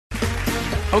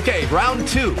Okay, round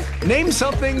two. Name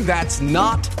something that's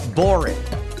not boring.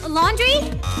 A laundry?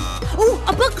 Ooh,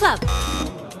 a book club.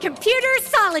 Computer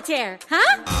solitaire,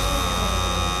 huh?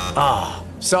 Ah,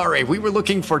 sorry, we were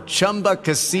looking for Chumba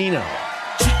Casino.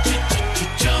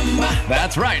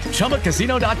 That's right,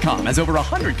 ChumbaCasino.com has over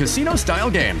 100 casino-style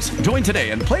games. Join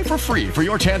today and play for free for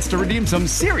your chance to redeem some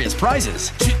serious prizes.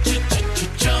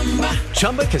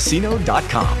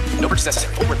 ChumbaCasino.com. No purchase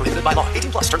necessary. Void where prohibited by law.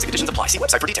 18 plus. Terms and conditions apply. See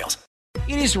website for details.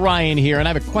 It is Ryan here, and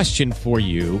I have a question for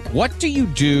you. What do you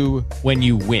do when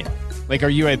you win? Like, are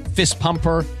you a fist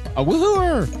pumper, a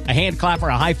woohooer, a hand clapper,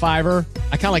 a high fiver?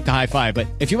 I kind of like the high five, but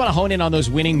if you want to hone in on those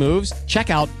winning moves, check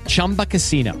out Chumba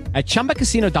Casino. At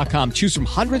ChumbaCasino.com, choose from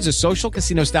hundreds of social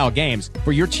casino-style games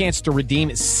for your chance to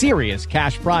redeem serious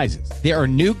cash prizes. There are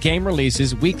new game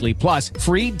releases weekly, plus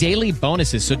free daily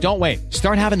bonuses, so don't wait.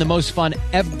 Start having the most fun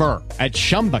ever at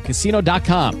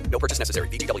ChumbaCasino.com. No purchase necessary.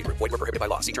 VGW. Void where prohibited by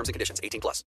law. See terms and conditions. 18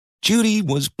 plus. Judy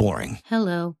was boring.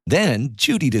 Hello. Then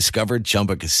Judy discovered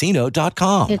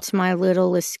ChumbaCasino.com. It's my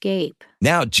little escape.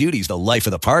 Now Judy's the life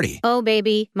of the party. Oh,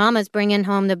 baby, mama's bringing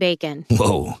home the bacon.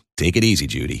 Whoa, take it easy,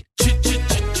 Judy.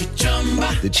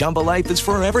 The Chumba life is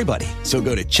for everybody. So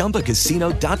go to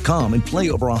ChumbaCasino.com and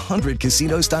play over 100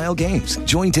 casino-style games.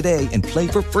 Join today and play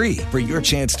for free for your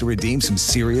chance to redeem some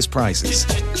serious prizes.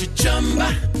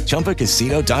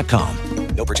 ChumbaCasino.com.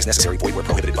 No purchase necessary. Void where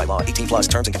prohibited by law. 18 plus.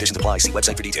 Terms and conditions apply. See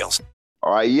website for details.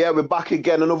 All right, yeah, we're back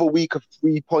again. Another week of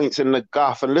 3 points in the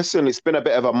gaff. And listen, it's been a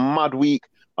bit of a mad week.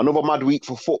 Another mad week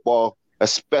for football,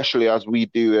 especially as we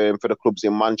do for the clubs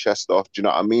in Manchester. Do you know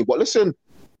what I mean? But listen,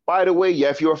 by the way, yeah,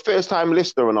 if you're a first-time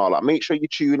listener and all that, make sure you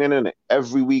tune in it.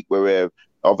 Every week we're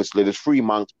obviously there's three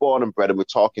Mancs, born and bred, and we're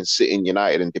talking City and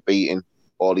United and debating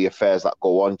all the affairs that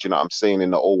go on, do you know what I'm saying,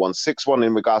 in the 0161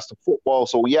 in regards to football.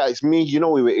 So, yeah, it's me, you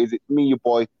know who it is. It's me, your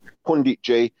boy, Pundit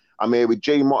J. I'm here with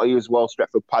Jay Motti as well,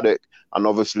 Stretford Paddock, and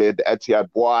obviously the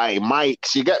Etihad boy, Mike.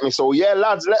 You get me? So, yeah,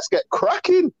 lads, let's get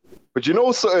cracking. But you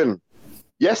know something?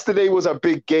 Yesterday was a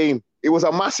big game. It was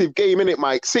a massive game, innit,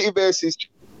 Mike? City versus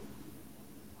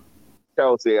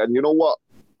Chelsea. And you know what?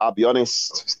 I'll be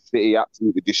honest, City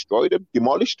absolutely destroyed them,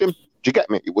 demolished them. Do you get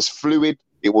me? It was fluid.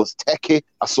 It was techie.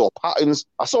 I saw patterns.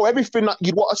 I saw everything that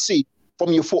you'd want to see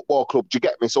from your football club. Do you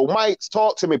get me? So, Mike,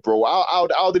 talk to me, bro. How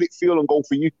did it feel and go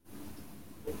for you?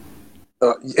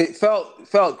 It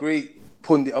felt great,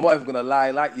 Pundit. I'm not even going to lie.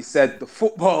 Like you said, the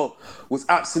football was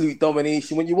absolute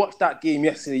domination. When you watched that game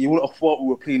yesterday, you wouldn't have thought we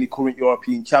were playing the current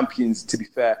European champions, to be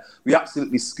fair. We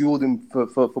absolutely schooled them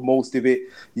for most of it.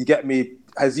 You get me?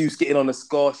 Jesus getting on the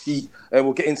score sheet, and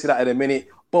we'll get into that in a minute.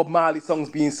 Bob Marley songs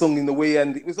being sung in the way,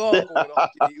 and it was all going on.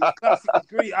 It was classic. It was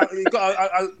great.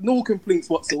 I no complaints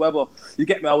whatsoever. You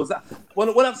get me? I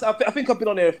think I've been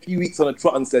on there a few weeks on a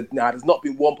trot and said, nah, there's not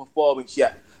been one performance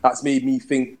yet that's made me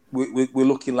think we're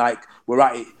looking like we're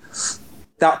at it.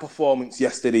 That performance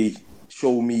yesterday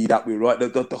showed me that we're right.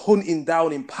 The hunting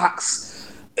down in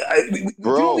packs. Do you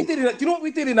know what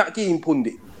we did in that game,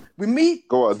 Pundit? We made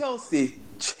Chelsea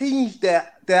change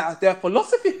their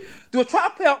philosophy. They were trying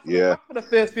to play out for the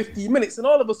first 15 minutes, and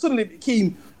all of a sudden it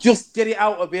became just get it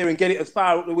out of here and get it as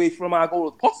far away from our goal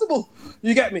as possible.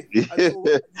 You get me? So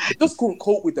just couldn't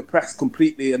cope with the press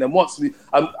completely. And then once we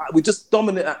just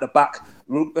dominant at the back.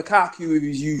 Lukaku, with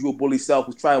his usual bully self,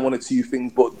 was trying one or two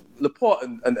things, but Laporte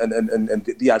and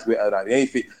Diaz were out of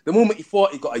anything. The moment he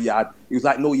thought he got a yard, he was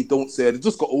like, "No, you don't, sir." They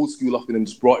just got old school off him and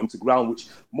just brought him to ground, which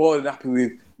more than happy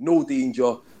with. No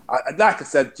danger. Like I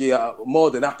said, Jay,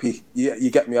 more than happy. You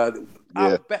get me? I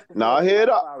hear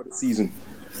that. Season.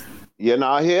 Yeah,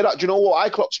 I hear that. Do you know what I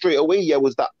clocked straight away? Yeah,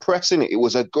 was that pressing it? It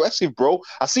was aggressive, bro.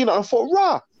 I seen it and I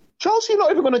thought, Chelsea not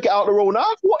even going to get out of their own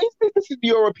half. What is this? This is the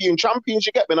European champions,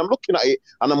 you get me? And I'm looking at it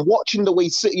and I'm watching the way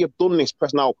City have done this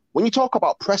press. Now, when you talk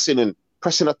about pressing and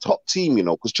pressing a top team, you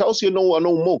know, because Chelsea are no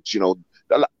mugs, you know,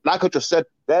 like I just said,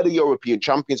 they're the European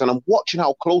champions, and I'm watching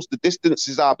how close the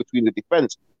distances are between the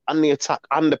defence and the attack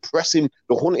and the pressing,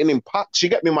 the hunting impacts. You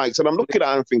get me, Mike? And I'm looking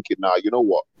at it and thinking, you know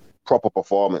what? Proper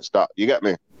performance, that. You get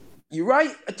me? You're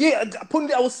right. Yeah,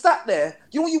 Pundit, I was sat there.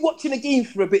 You know, you're watching a game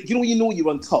for a bit. You know you're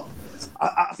on top.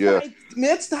 My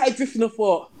head started drifting and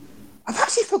thought, I've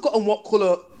actually forgotten what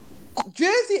colour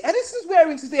jersey Edison's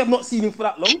wearing today. I've not seen him for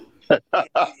that long.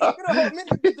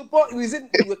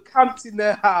 We were camped in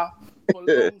their half for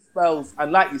long spells,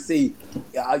 and like you see,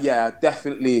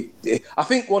 definitely. I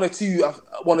think one or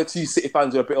two City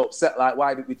fans were a bit upset. Like,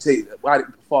 why did we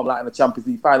perform like in the Champions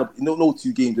League final? No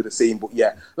two games are the same, but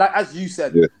yeah, like as you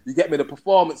said, you get me. The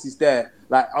performance is there.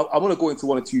 Like I want to go into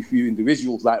one or two few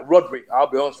individuals. Like Rodri, I'll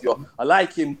be honest with you, I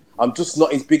like him. I'm just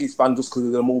not his biggest fan just because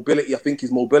of the mobility. I think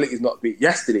his mobility is not big.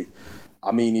 Yesterday,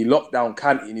 I mean, he locked down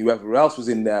Kante and whoever else was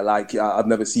in there like I've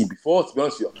never seen before, to be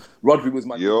honest with you. Rodri was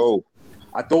my...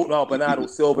 I don't know how Bernardo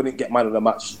Silva didn't get man of the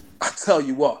match. I tell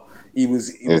you what, he was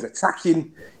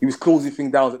attacking, he was closing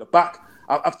things down at the back.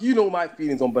 You know my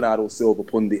feelings on Bernardo Silva,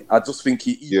 Pundit. I just think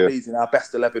he plays in our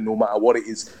best 11 no matter what it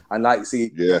is. And like you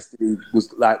say, yesterday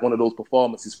was like one of those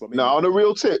performances from him. Now, on a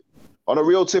real tip,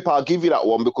 I'll give you that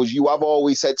one because you have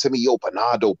always said to me, yo,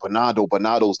 Bernardo's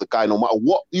the guy. No matter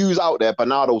what views out there,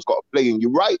 Bernardo's got to play. And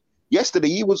you're right. Yesterday,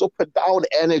 he was up and down,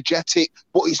 energetic.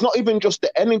 But it's not even just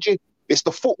the energy. It's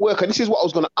the footwork. And this is what I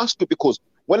was going to ask you because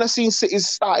when I seen City's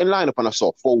starting lineup and I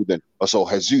saw Foden, I saw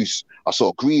Jesus, I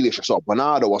saw Grealish, I saw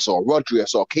Bernardo, I saw Rodri, I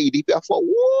saw KDB, I thought,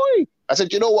 why? I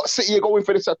said, you know what, City are going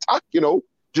for this attack, you know?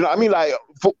 Do you know what I mean?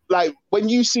 Like when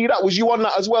you see that, was you on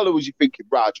that as well, or was you thinking,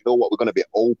 Brad, you know what, we're going to be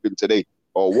open today,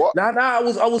 or what? Nah, I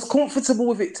was comfortable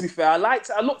with it. To be fair, I looked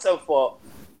at it and thought,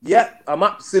 yeah, I'm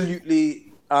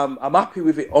absolutely, I'm happy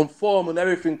with it on form and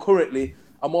everything. Currently,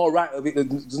 I'm all right with it.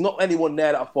 There's not anyone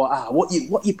there that I thought, what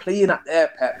you playing at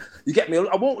there, Pep? You get me?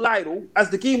 I won't lie though.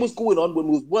 As the game was going on, when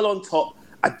we was well on top,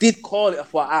 I did call it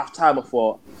for half time. I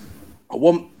thought, I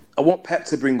want Pep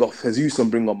to bring off Jesus and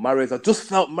bring on Mahrez. I just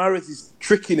felt Mahrez's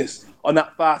trickiness on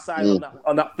that far side,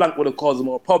 on that flank would have caused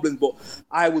more problems. But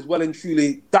I was well and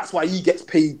truly, that's why he gets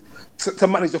paid to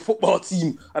manage a football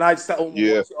team. And I just sat home,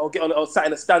 or sat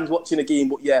in the stands watching a game.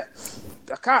 But yeah,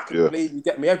 I can't complain. You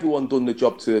get me? Everyone done the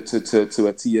job to a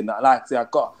T. And that. Like I say, I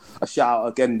got a shout out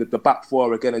again, the back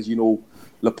four again, as you know,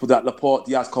 that Laporte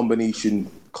Diaz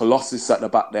combination, Colossus at the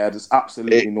back there. There's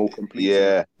absolutely no complaint.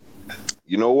 Yeah.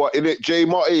 You know what, in it, Jay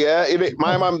Motti, yeah? In it,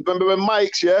 my man, remember when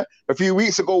Mike's, a few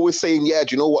weeks ago was saying, do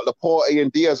you know what, Laporte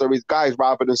and Diaz are his guys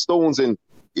rather than Stones, and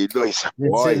he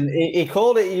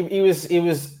called it, he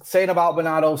was saying about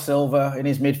Bernardo Silva in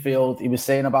his midfield, he was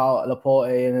saying about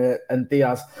Laporte and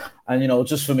Diaz, and, you know,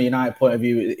 just from a United point of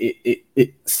view,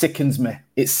 it sickens me.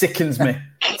 It sickens me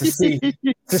to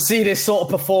see this sort of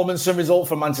performance and result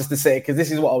from Manchester City, because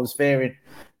this is what I was fearing.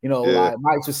 You know, like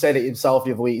Mike just said it himself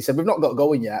the other week. He said, we've not got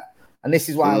going yet. And this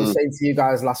is why I was saying to you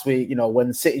guys last week, you know,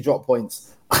 when City drop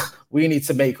points, we need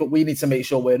to make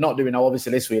sure we're not doing now.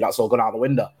 Obviously, this week, that's all gone out the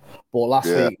window. But last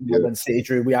week, when City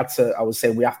drew, we have to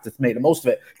make the most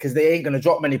of it because they ain't going to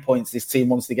drop many points, this team,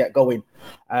 once they get going.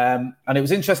 And it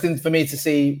was interesting for me to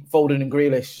see Foden and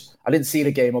Grealish. I didn't see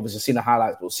the game, obviously, seen the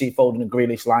highlights, but see Foden and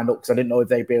Grealish lined up because I didn't know if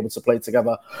they'd be able to play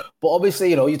together. But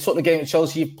obviously, you know, you took the game at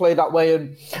Chelsea, you played that way,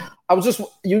 and I was just,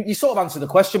 you sort of answered the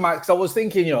question, Mike, because I was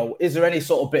thinking, you know, is there any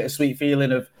sort of bittersweet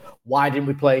feeling of why didn't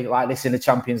we play like this in the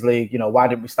Champions League? You know, why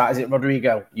didn't we start? Is it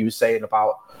Rodrigo you were saying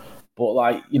about? But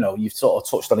like, you know, you've sort of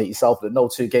touched on it yourself that no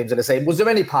two games are the same. Was there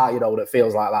any part, you know, that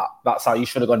feels like that? That's how you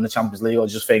should have gone in the Champions League, or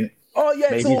just think,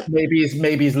 maybe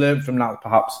he's learned from that,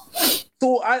 perhaps.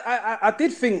 So I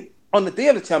did think on the day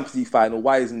of the Champions League final,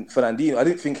 why isn't Fernandinho? I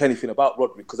didn't think anything about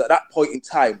Rodri because at that point in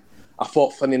time, I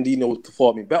thought Fernandinho was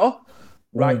performing better.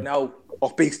 Right now,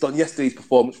 based on yesterday's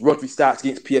performance, Rodri starts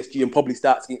against PSG and probably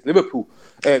starts against Liverpool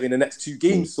in the next two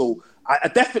games. So I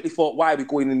definitely thought, why are we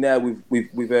going in there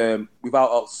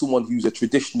without someone who's a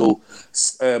traditional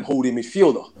holding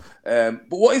midfielder?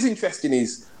 But what is interesting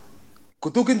is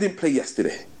Gundogan didn't play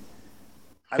yesterday.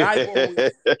 And I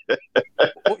always...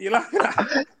 What are you laughing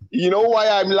at? You know why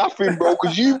I'm laughing, bro?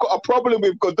 Because you've got a problem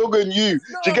with Gundogan. Do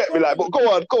you get me? Like, but go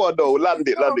on, though. Land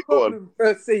it, go on.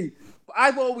 See, but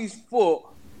I've always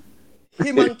thought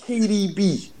him and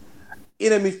KDB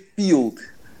in a midfield,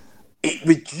 it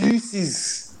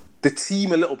reduces the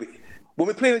team a little bit. When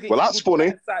we're playing against, well, that's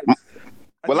funny.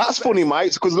 That's funny,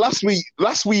 mate, because last week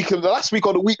or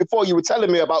the week before, you were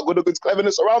telling me about Gundogan's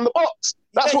cleverness around the box.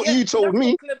 That's what you told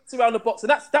me. Cleverness around the box,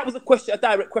 and that was a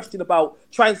direct question about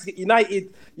trying to get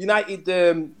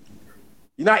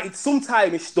United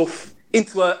sometime-ish stuff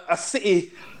into a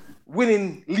City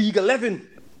winning League 11.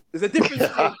 There's a difference.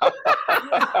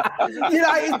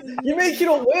 United, you're making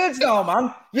up words now,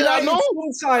 man. United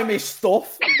sometime-ish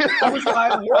stuff. I was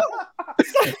like, what?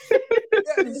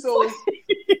 So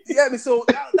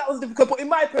that was difficult. But in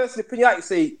my personal opinion, I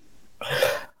say,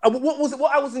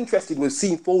 what I was interested in was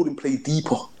seeing Foden play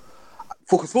deeper.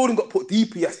 Because Foden got put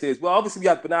deeper yesterday as well. Obviously, we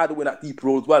had Bernardo in that deeper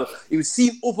role as well. He was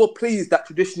seeing other players that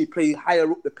traditionally play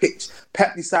higher up the pitch.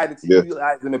 Pep decided to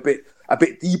utilise them a bit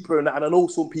deeper. And I know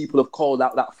some people have called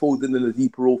out that Foden in a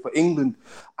deeper role for England.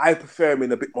 I prefer him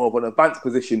in a bit more of an advanced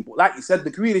position. But like you said,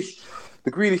 the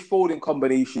Grealish-Foden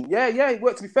combination, it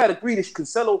worked. To be fair, the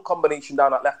Grealish-Cancelo combination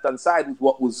down that left-hand side was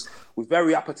what was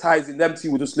very appetising. Them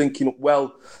two were just linking up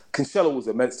well. Cancelo was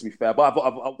immense, to be fair. But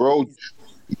bro,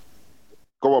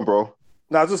 go on, bro.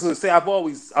 No, I was just going to say, I've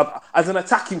as an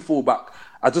attacking fullback,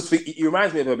 I just think he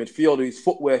reminds me of a midfielder. His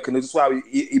footwork and just how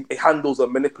he handles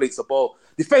and manipulates the ball.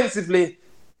 Defensively,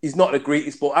 he's not the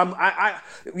greatest, but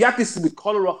we had this with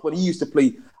Kolarov when he used to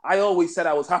play. I always said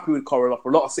I was happy with Kolarov. A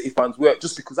lot of City fans were,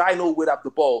 just because I know we'd have the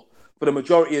ball for the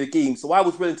majority of the game. So I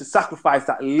was willing to sacrifice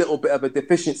that little bit of a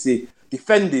deficiency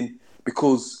defending,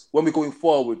 because when we're going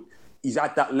forward, he's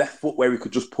had that left foot where he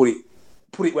could just put it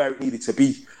where it needed to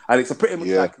be. And it's a pretty much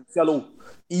like Cancelo.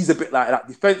 He's a bit like that.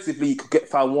 Defensively, he could get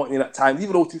found wanting at times,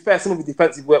 even though, to be fair, some of his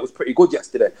defensive work was pretty good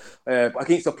yesterday.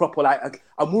 Against a proper,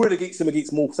 I'm worried against him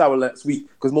against Mo Salah next week,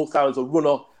 because Mo Salah's a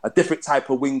runner, a different type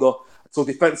of winger. So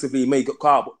defensively, he may get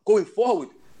caught. But going forward,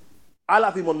 I'll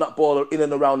have him on that ball in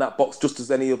and around that box just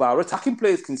as any of our attacking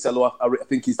players. Cancelo, I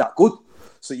think he's that good.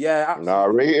 So yeah, absolutely. I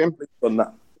rate him on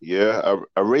that. Yeah,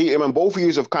 I rate him, and both of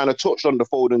you have kind of touched on the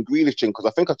Foden Grealish thing, because I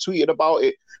think I tweeted about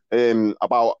it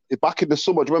back in the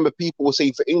summer. Do you remember people were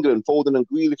saying for England, Foden and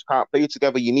Grealish can't play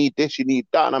together, you need this, you need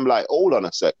that, and I'm like, hold on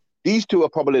a sec. These two are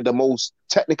probably the most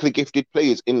technically gifted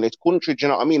players in this country, do you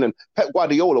know what I mean? And Pep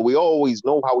Guardiola, we always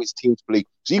know how his teams play.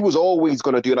 So he was always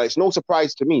going to do that. It's no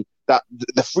surprise to me that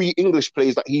the three English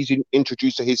players that he's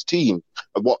introduced to his team,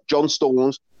 John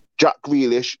Stones, Jack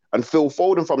Grealish and Phil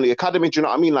Foden from the academy, do you know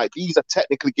what I mean? Like, these are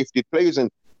technically gifted players. And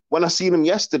when I seen him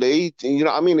yesterday, you know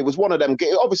what I mean? It was one of them.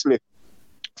 Obviously,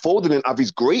 Foden didn't have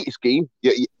his greatest game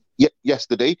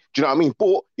yesterday, do you know what I mean?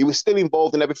 But he was still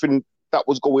involved in everything that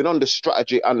was going on, the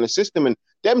strategy and the system. And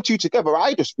them two together,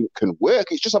 I just think can work.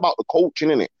 It's just about the coaching,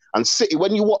 innit? And City,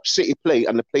 when you watch City play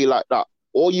and they play like that,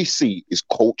 all you see is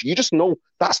coach. You just know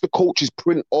that's the coach's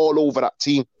print all over that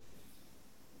team.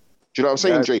 Do you know what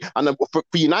I'm saying, Jay? And then for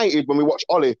United, when we watch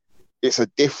Ole, it's a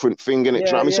different thing, innit? Do you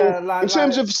know what I mean? So in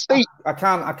terms of state, I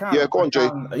can't. Yeah, go on, Jay.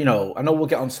 You know, I know we'll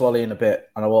get on to Ole in a bit,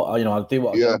 and I'll do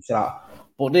what I can to that.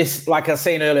 But this, like I was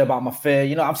saying earlier about my fear,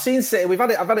 you know, I've seen City.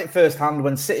 I've had it firsthand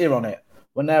when City are on it.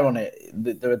 When they're on it,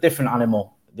 they're a different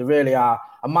animal. They really are.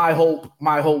 And my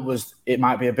hope was it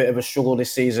might be a bit of a struggle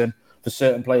this season for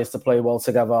certain players to play well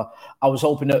together. I was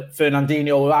hoping that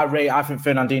Fernandinho. I think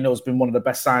Fernandinho has been one of the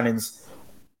best signings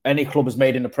any club has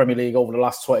made in the Premier League over the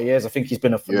last 20 years. I think he's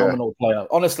been a phenomenal player.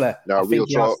 Honestly, I think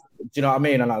he has. Do you know what I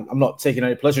mean? And I'm not taking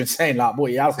any pleasure in saying that, but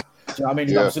he has. Do you know what I mean?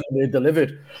 He's absolutely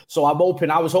delivered. So I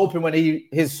was hoping when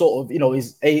his sort of, you know,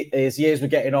 his years were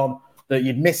getting on, that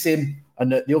you'd miss him,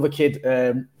 and that the other kid,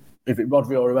 if it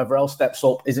Rodri or whoever else steps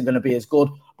up, isn't going to be as good.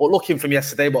 But looking from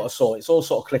yesterday, what I saw, it's all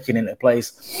sort of clicking into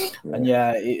place. Yeah. And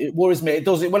it worries me. It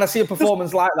does. When I see a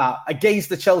performance like that against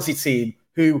the Chelsea team,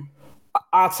 who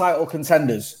are title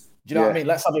contenders, do you know what I mean?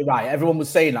 Let's have it right. Everyone was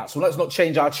saying that, so let's not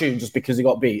change our tune just because he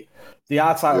got beat. They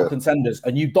are title contenders,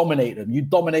 and you dominate them. You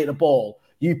dominate the ball.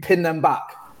 You pin them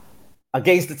back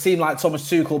against a team like Thomas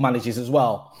Tuchel manages as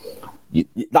well.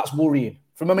 That's worrying.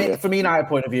 From a United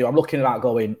point of view, I'm looking at that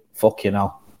going, fuck you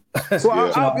now. So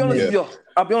I'll be honest with you.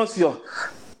 I'll be honest with you.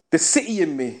 The City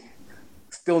in me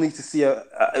still need to see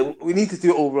we need to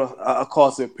do it over a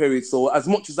course of a period. So as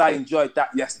much as I enjoyed that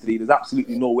yesterday, there's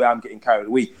absolutely no way I'm getting carried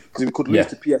away, because we could lose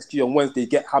to PSG on Wednesday,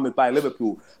 get hammered by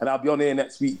Liverpool, and I'll be on here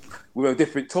next week with a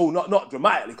different tone. Not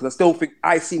dramatically, because I still think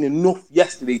I've seen enough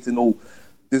yesterday to know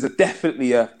there's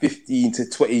definitely a 15 to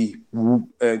 20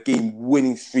 game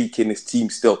winning streak in this team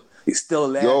still. It's still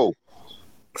there. Yo,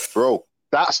 bro,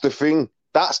 that's the thing.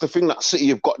 That's the thing that City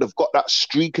have got. They've got that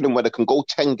streak in them where they can go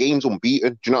 10 games unbeaten.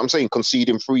 Do you know what I'm saying?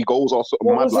 Conceding 3 goals or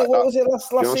something mad like that. What was it last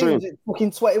season? Was it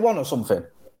fucking 21 or something?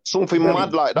 Something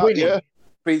mad like that, winning.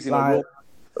 Crazy. Like,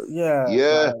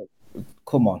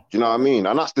 come on. Do you know what I mean?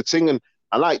 And that's the thing. And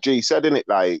like Jay said, innit,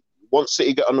 like, once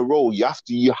City get on the roll, you have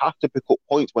to pick up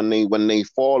points when they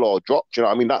fall or drop. Do you know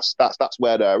what I mean? That's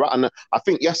where they're at. And I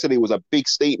think yesterday was a big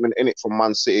statement in it from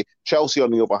Man City. Chelsea,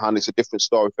 on the other hand, it's a different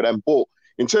story for them. But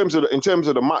in terms of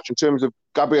the match, in terms of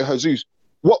Gabriel Jesus,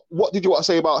 what did you want to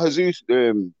say about Jesus,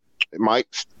 Mike?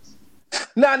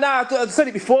 Nah, I said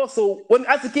it before. So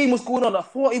as the game was going on, I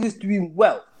thought he was doing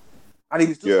well, and he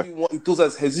was just doing what he does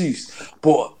as Jesus.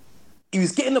 But he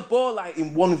was getting the ball like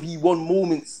in 1v1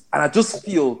 moments, and I just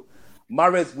feel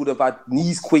Mahrez would have had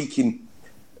knees quaking.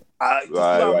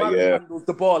 Handles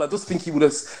the ball. I just think he would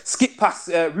have skipped past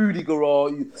Rudiger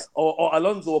or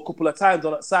Alonso a couple of times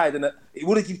on that side, and it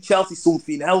would have given Chelsea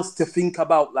something else to think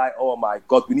about. Like, oh my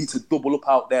God, we need to double up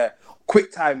out there,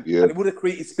 quick time, and it would have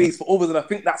created space for others. And I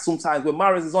think that sometimes when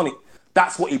Mahrez is on it,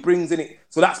 that's what he brings in it.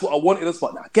 So that's what I wanted us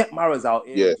for. Now get Mahrez out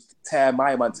here, just tear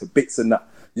my man to bits and that.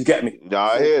 You get me? Yeah,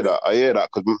 I hear that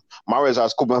because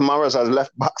Mahrez has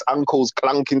left back's ankles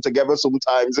clanking together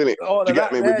sometimes, innit? Oh, do you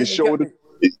get me with his shoulder?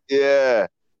 Yeah.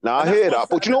 Now I hear that,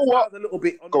 but you know what? A little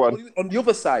bit on the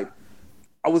other side,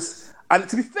 I And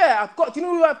to be fair, do you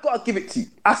know who I've got to give it to?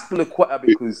 Azpilicueta,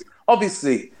 because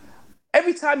obviously,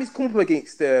 every time he's come up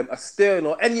against a Stern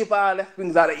or any of our left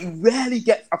wings like that, he rarely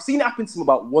gets. I've seen it happen to him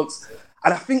about once,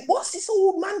 and I think, what's this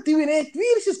old man doing here?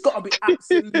 Really, just got to be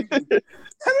absolutely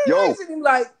terrorizing him.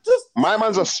 Like, just my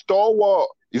man's a stalwart.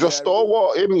 He's a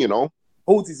stalwart, him.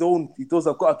 Holds his own. He does.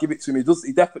 I've got to give it to him.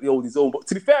 He definitely holds his own. But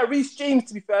to be fair, Reece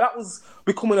James, that was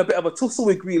becoming a bit of a tussle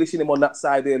with Grealish in him on that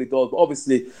side early doors. But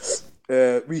obviously,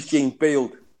 Reece James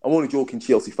bailed. I'm only joking,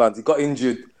 Chelsea fans. He got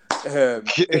injured.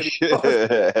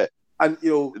 And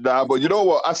nah, but you know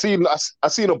what? I seen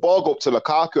a ball go up to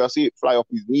Lukaku. I see it fly off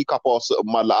his kneecap or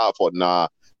something mad like that. I thought, nah,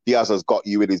 Diaz has got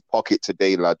you in his pocket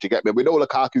today, lad. Do you get me? We know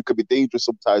Lukaku could be dangerous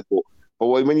sometimes, but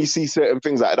when you see certain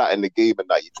things like that in the game and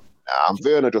that,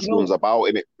 Werner just runs about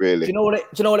in it. Really. Do you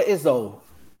know what it is though,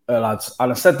 lads?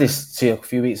 And I said this to you a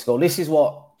few weeks ago. This is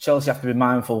what Chelsea have to be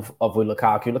mindful of with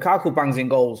Lukaku. Lukaku bangs in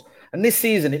goals, and this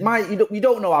season it might. You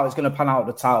don't know how it's going to pan out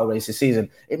the title race this season.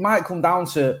 It might come down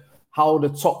to how the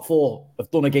top four have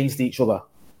done against each other.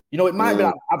 It might be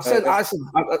like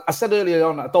I said earlier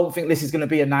on, I don't think this is going to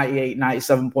be a 98,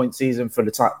 97 point season for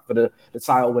the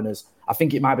title winners. I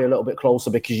think it might be a little bit closer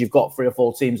because you've got 3 or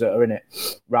 4 teams that are in it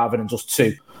rather than just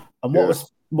 2. And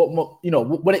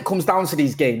when it comes down to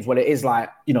these games, when it is like,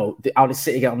 how did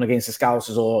City get on against the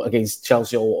Scousers or against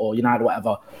Chelsea or United or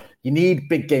whatever, you need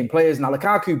big game players. Now,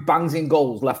 Lukaku bangs in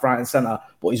goals left, right and centre,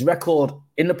 but his record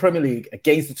in the Premier League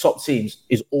against the top teams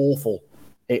is awful.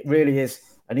 It really is.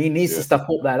 And he needs to step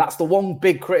up there. That's the one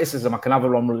big criticism I can have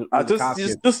on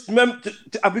Lukaku. Just remember,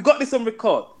 have we got this on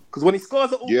record? Because when he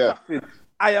scores at Old Trafford,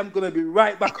 I am going to be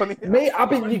right back on it. Mate,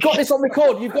 you got this on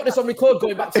record. You've got this on record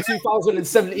going back to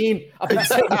 2017. I've been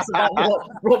saying this about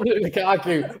Romelu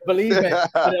Lukaku. Believe me.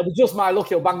 And it was just my luck.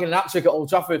 He'll bang in an hat-trick at Old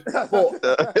Trafford. But,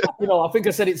 I think I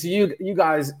said it to you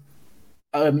guys.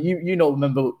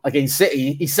 Remember against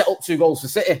City, he set up 2 goals for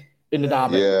City in the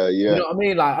derby. Yeah. You know what I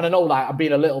mean? Like, and I know, I'm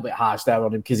being a little bit harsh there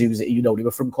on him because he was, they were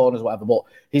from corners or whatever. But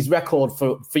his record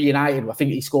for United, I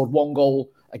think he scored 1 goal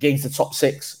against the top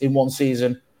 6 in one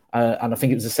season. And I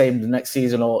think it was the same the next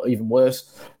season or even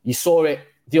worse. You saw it.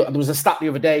 There was a stat the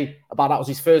other day about that was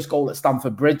his first goal at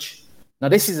Stamford Bridge. Now,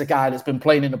 this is a guy that's been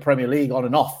playing in the Premier League on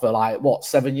and off for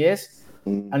 7 years?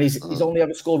 And he's only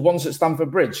ever scored once at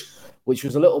Stamford Bridge, which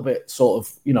was a little bit sort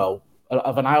of,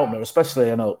 of an eye-opener,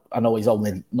 especially I know he's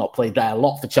only not played there a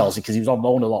lot for Chelsea because he was on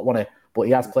loan a lot, wasn't he? But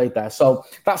he has played there. So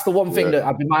that's the one thing that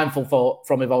I'd be mindful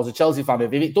from if I was a Chelsea fan.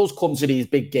 If it does come to these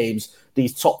big games,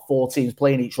 these top 4 teams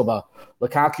playing each other,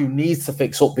 Lukaku needs to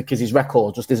fix up because his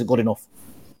record just isn't good enough.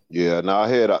 Yeah, I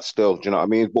hear that still. Do you know what I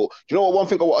mean? But do you know what? One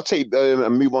thing I want to take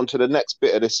and move on to the next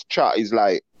bit of this chat is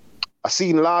like, I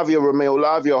seen Romeo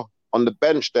Lavia on the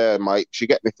bench there, Mike. She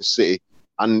get me for City.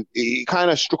 And it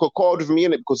kind of struck a chord with me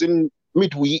in it because in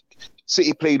midweek,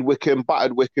 City played Wickham,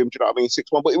 battered Wickham, do you know what I mean?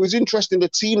 6-1. But it was interesting, the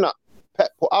team that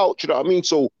Pep put out, do you know what I mean?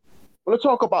 So I want to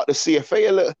talk about the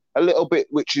CFA a little bit,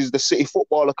 which is the City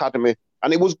Football Academy.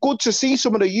 And it was good to see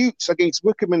some of the youths against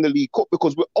Wickham in the League Cup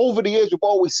because over the years, we've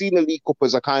always seen the League Cup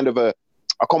as a kind of a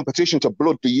competition to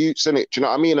blood the youths in it, do you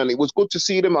know what I mean? And it was good to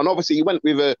see them. And obviously, he went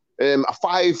with a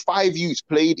five youths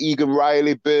played: Egan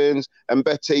Riley, Burns,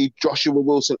 Mbete, Joshua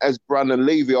Wilson, Esbran, and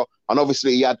Lavia. And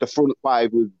obviously, he had the front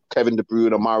 5 with Kevin De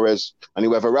Bruyne, Mahrez, and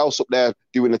whoever else up there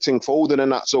doing the thing, Foden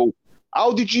and that. So,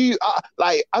 how did you,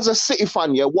 as a City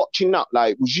fan, watching that,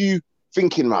 was you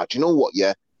thinking, do you know what,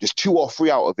 there's 2 or 3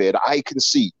 out of here that I can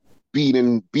see being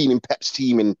in Pep's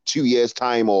team in 2 years'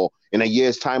 time or in a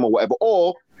year's time or whatever?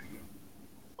 Or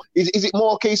is it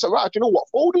more a case of, do you know what,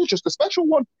 Foden's just a special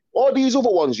one? All these other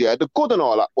ones, they're good and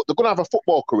all that, but they're going to have a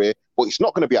football career, but it's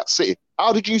not going to be at City.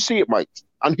 How did you see it, Mike?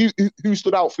 And who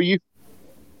stood out for you?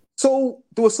 So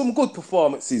there were some good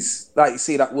performances, like you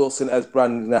say, that Wilson,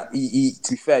 Esbran, that he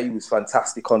to be fair, he was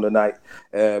fantastic on the night.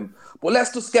 But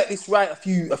let's just get this right. A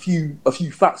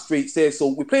few facts straight there. So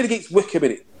we played against Wickham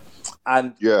in it,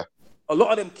 and a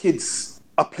lot of them kids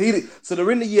are played it. So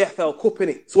they're in the EFL Cup in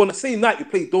it. So on the same night we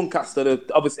played Doncaster,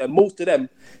 obviously, and most of them,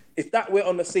 if that were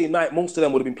on the same night, most of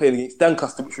them would have been playing against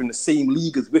Doncaster, which are in the same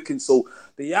league as Wickham. So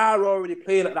they are already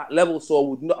playing at that level.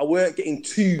 So I weren't getting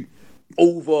too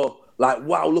over. Like,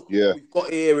 wow, look what we've got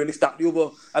here and this, that, the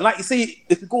other. And like you see,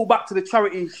 if you go back to the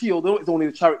Charity Shield, I know it's only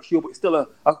the Charity Shield, but it's still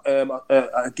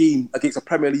a game against a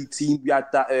Premier League team. We had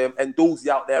that Ndozi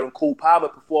out there and Cole Palmer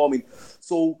performing.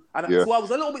 So I was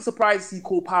a little bit surprised to see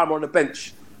Cole Palmer on the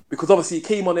bench because obviously he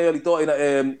came on early,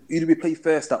 who did we play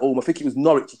first at home? I think it was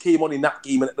Norwich. He came on in that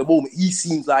game, and at the moment he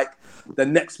seems like the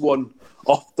next one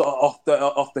off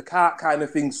the cart kind of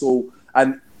thing. So,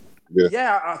 and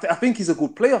I think he's a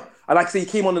good player. And like I say, he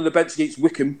came on the bench against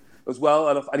Wickham as well,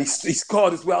 and he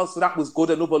scored as well, so that was good,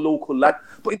 another local lad.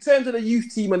 But in terms of the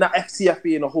youth team and that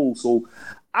FCFA in a whole, so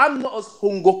I'm not as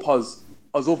hung up as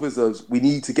others as we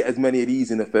need to get as many of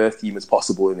these in the first team as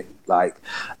possible, innit? Like,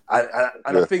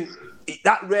 I think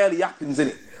that rarely happens,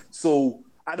 innit? So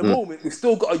at the moment, we've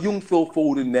still got a young Phil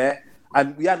Foden there,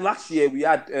 and last year we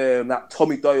had that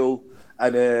Tommy Doyle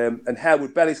and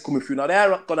Harewood Bellis coming through. Now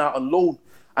they're gone out on loan,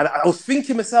 and I was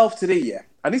thinking myself today,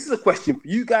 and this is a question for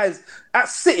you guys at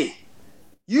City.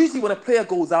 Usually when a player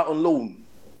goes out on loan,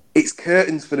 it's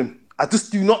curtains for them. I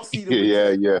just do not see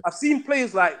them. Yeah. I've seen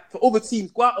players like for other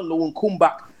teams go out on loan and come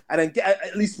back and then get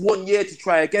at least 1 year to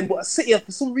try again. But at City,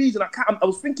 for some reason, I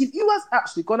was thinking, who has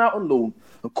actually gone out on loan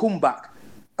and come back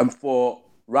and thought,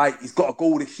 right, he's got a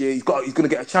goal this year, he's going to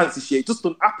get a chance this year. It just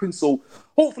doesn't happen. So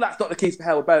hopefully that's not the case for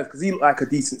Harewood Bellis because he looked like a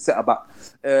decent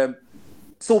centre-back.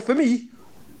 So for me,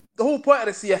 the whole point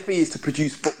of the CFA is to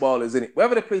produce footballers, innit?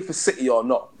 Whether they play for City or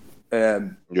not.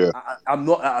 I'm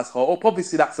not as hot.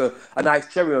 Obviously, that's a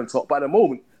nice cherry on top. But at the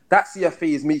moment, that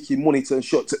CFA is making money for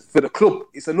the club.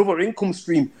 It's another income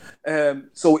stream.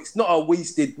 So it's not a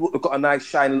wasted, look, they've got a nice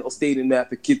shiny little stadium there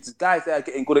for kids. The guys there are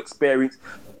getting good experience,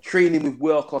 training with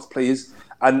world-class players.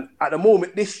 And at the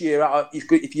moment, this year,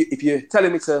 if you're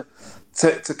telling me to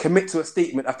commit to a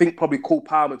statement, I think probably Cole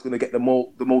Palmer's going to get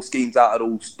the most games out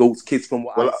of those kids from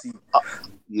what I see.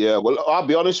 Yeah, well, I'll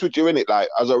be honest with you, innit? Like,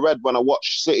 as I read when I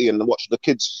watched City and watched the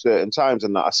kids certain times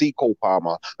and that, I see Cole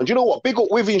Palmer. And you know what? Big up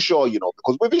Withenshaw, you know,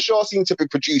 because Withenshaw seem to be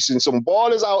producing some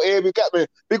ballers out here. We get me.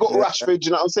 Big up Rashford,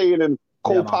 you know what I'm saying? And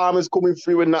Cole Palmer's coming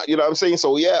through and that, you know what I'm saying?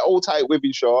 So, yeah, all tight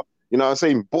Withenshaw, you know what I'm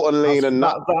saying? Button Lane and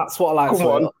that. That's what I like. Come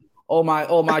on. All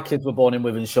my kids were born in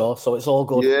Withenshaw, so it's all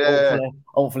good. Yeah.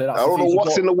 Hopefully that's I don't know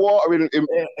what's in the water in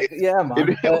yeah,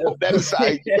 man. Them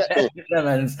side.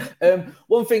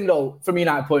 One thing though, from a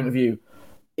United point of view,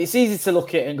 it's easy to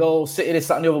look at and go City this,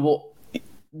 that, and the other, but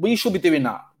we should be doing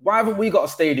that. Why haven't we got a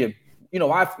stadium? You know,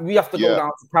 we have to go down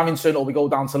to Carrington or we go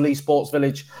down to Leigh Sports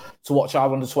Village to watch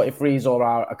our under-23s or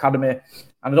our academy, and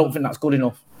I don't think that's good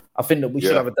enough. I think that we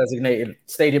should have a designated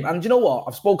stadium. And you know what?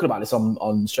 I've spoken about this on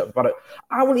Stretford Paddock.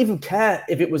 I wouldn't even care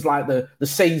if it was like the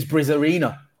Sainsbury's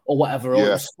Arena or whatever,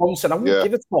 or sponsored. I wouldn't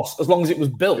give a toss as long as it was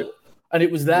built and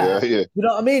it was there. You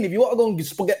know what I mean? If you want to go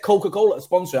and get Coca-Cola to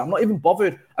sponsor it, I'm not even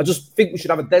bothered. I just think we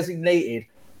should have a designated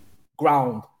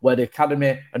ground where the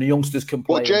academy and the youngsters can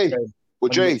play. Jay,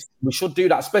 we should do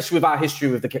that, especially with our history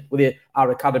with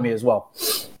our academy as well.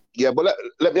 Yeah, but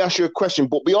let me ask you a question.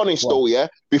 But be honest, though,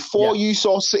 before you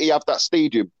saw City have that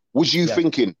stadium, was you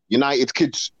thinking United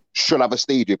kids should have a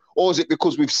stadium? Or is it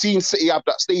because we've seen City have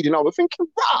that stadium, now we're thinking,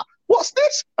 what's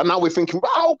this? And now we're thinking,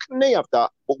 how can they have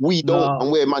that? But we don't, and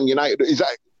we're Man United. Is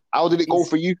that how did it go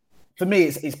for you? For me,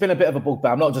 it's been a bit of a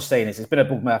bugbear. I'm not just saying this. It's been a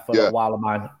bugbear for a while of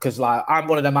mine. Because like I'm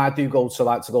one of them. I do go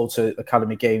to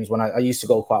academy games when I used to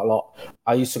go quite a lot.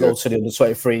 I used to go to the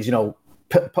under-23s. You know,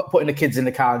 putting the kids in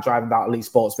the car and driving down to Leigh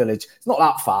Sports Village. It's not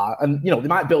that far, and you know they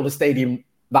might build a stadium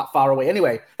that far away.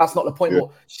 Anyway, that's not the point. But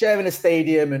sharing a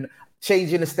stadium and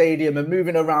changing a stadium and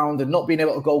moving around and not being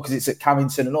able to go because it's at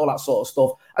Carrington and all that sort of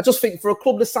stuff. I just think for a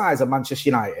club the size of Manchester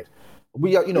United,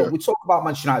 we talk about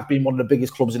Manchester United being one of the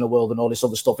biggest clubs in the world and all this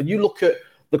other stuff. And you look at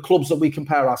the clubs that we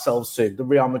compare ourselves to, the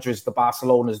Real Madrids, the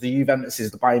Barcelonas, the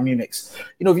Juventuses, the Bayern Munichs.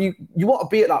 You know, if you want to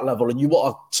be at that level and you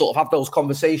want to sort of have those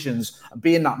conversations and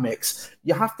be in that mix,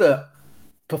 you have to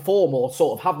perform or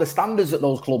sort of have the standards that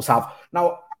those clubs have.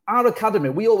 Now, our academy,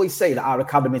 we always say that our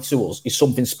academy to us is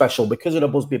something special because of the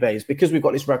Busby Bays, because we've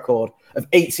got this record of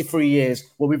 83 years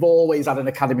where we've always had an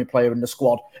academy player in the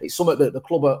squad. It's something that the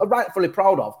club are rightfully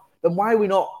proud of. Then why are we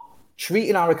not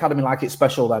treating our academy like it's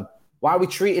special then? Why are we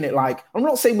treating it like... I'm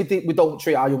not saying we don't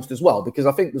treat our youngsters well, because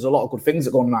I think there's a lot of good things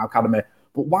that go on in our academy.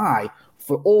 But why,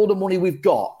 for all the money we've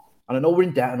got, and I know we're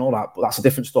in debt and all that, but that's a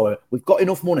different story. We've got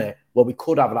enough money where we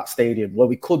could have that stadium, where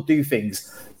we could do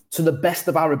things to the best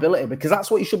of our ability, because that's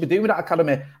what you should be doing with that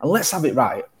academy. And let's have it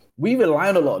right. We rely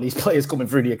on a lot of these players coming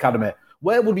through the academy.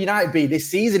 Where would United be this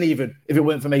season even if it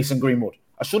weren't for Mason Greenwood?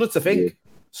 I shudder to think. Yeah.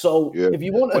 So if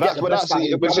you want to get the best out of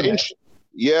the academy...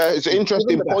 it's an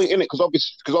interesting point, isn't it?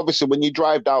 Because obviously when you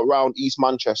drive down around East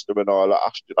Manchester and all that,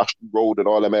 Ashton Road and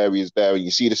all them areas there, and you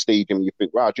see the stadium, you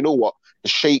think, wow, do you know what? The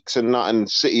Sheikhs and that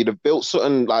and City, they've built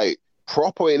something like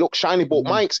proper. It looks shiny, but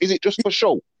Mike's, is it just for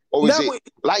show? Or is it,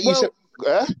 like you said...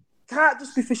 Can't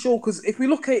just be for show, because if we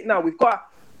look at it now, we've got...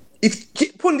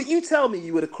 Pundit, you tell me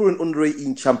you were the current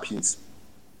under-18 champions.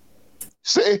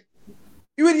 City.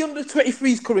 You were the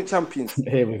under-23's current champions.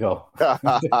 Here we go.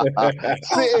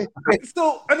 City.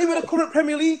 So, and you were the current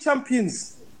Premier League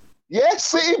champions. Yeah,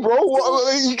 City, bro.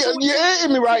 You're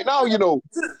hating me right now, you know.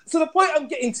 So the point I'm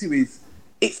getting to is,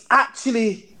 it's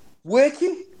actually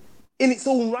working in its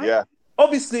own right. Yeah.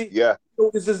 Obviously, Yeah.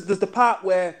 there's the part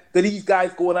where these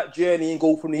guys go on that journey and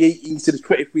go from the 18s to the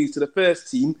 23s to the first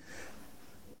team.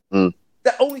 Mm.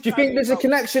 Do you think there's a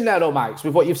connection there, though, Mike,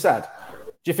 with what you've said?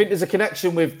 Do you think there's a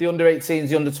connection with the under-18s,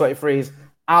 the under-23s,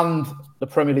 and the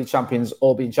Premier League champions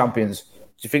all being champions? Do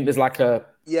you think there's like a...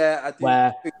 Yeah, I think...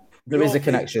 Where there is a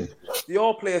connection? They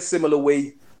all play a similar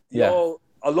way.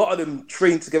 A lot of them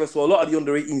train together, so a lot of the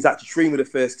under-18s actually train with the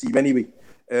first team anyway.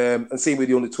 And same with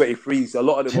the under-23s. A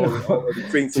lot of them already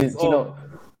train together. Do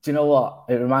you know what?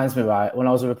 It reminds me, right? When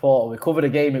I was a reporter, we covered a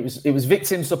game. It was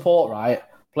victim support, right?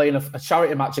 Playing a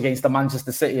charity match against the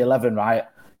Manchester City 11, right?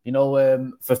 You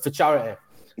know, for charity.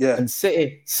 Yeah. And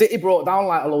City brought down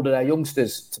like a load of their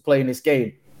youngsters to play in this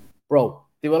game. Bro,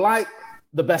 they were like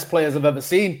the best players I've ever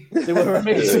seen. They were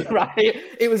amazing, right?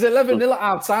 It was 11-0 at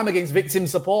half time against victim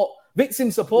support.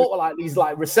 Victim support were like these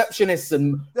like receptionists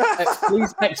and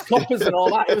ex-coppers and all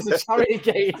that. It was a charity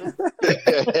game.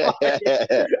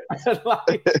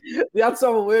 They had to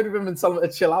have a word with him and tell him to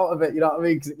chill out a bit, you know what I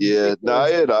mean? I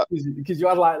hear that. Because you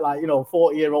had like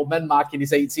 40-year-old men marking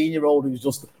this 18-year-old who's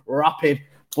just rapid,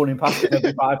 running past it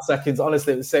every 5 seconds.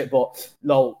 Honestly, it was sick. But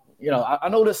no, you know, I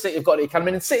know that City have got the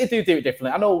academy, and City do it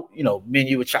differently. I know, you know, me and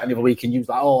you were chatting the other week and you was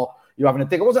like, oh, you're having a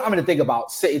dig. I wasn't having a dig about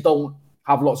City don't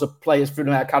have lots of players through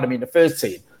their academy in the first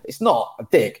team. It's not a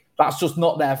dig. That's just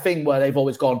not their thing where they've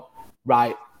always gone,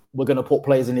 right, we're going to put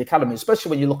players in the academy, especially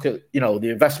when you look at, you know, the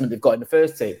investment they've got in the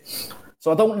first team.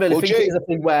 So I don't really think it is a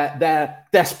thing where they're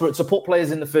desperate to put players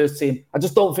in the first team. I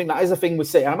just don't think that is a thing with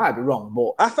City. I might be wrong,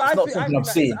 but it's not something I've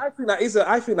seen. I think that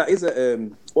is a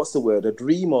what's the word? A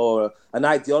dream or an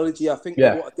ideology. I think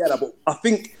yeah. What I get at, but I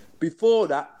think before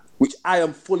that, which I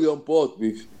am fully on board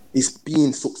with, is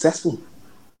being successful.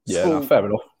 Yeah, so, fair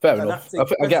enough.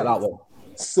 I get that one.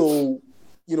 So,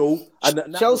 you know,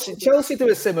 and Chelsea do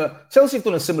a similar. Chelsea have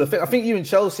done a similar thing. I think you and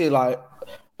Chelsea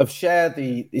have shared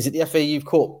the FA Youth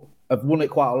Cup. Have won it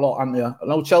quite a lot, haven't you? I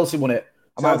know Chelsea won it.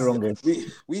 I might be wrong.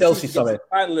 Chelsea, sorry.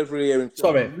 Final every year and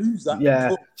sorry.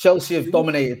 Yeah, Chelsea have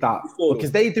dominated that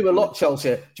because they do a lot. Chelsea.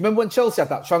 Do you remember when Chelsea had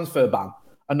that transfer ban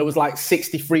and there was like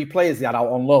 63 players they had out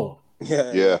on loan?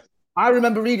 Yeah. I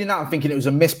remember reading that and thinking it was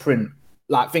a misprint.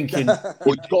 Like thinking,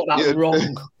 we got that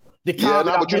wrong. They can't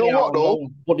but you know what though?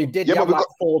 Loan, but they did. They have like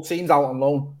 4 teams out on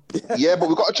loan. Yeah, but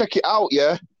we've got to check it out,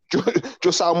 yeah?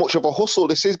 Just how much of a hustle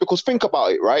this is, because think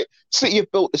about it, right? City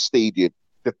have built the stadium.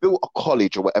 They've built a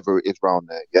college or whatever it is around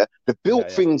there, yeah? They've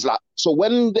built things like... So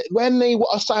when they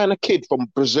want to sign a kid from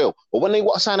Brazil or when they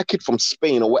want to sign a kid from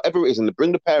Spain or whatever it is and they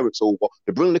bring the parents over,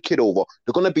 they bring the kid over,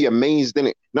 they're going to be amazed,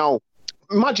 innit? Now,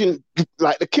 imagine,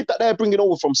 like, the kid that they're bringing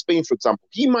over from Spain, for example,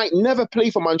 he might never play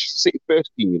for Manchester City first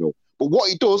team, you know. But what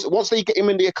he does, once they get him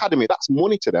in the academy, that's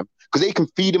money to them because they can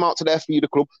feed him out to their feeder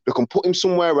club. They can put him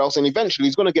somewhere else, and eventually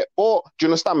he's going to get bought. Do you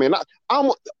understand me? And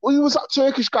who was that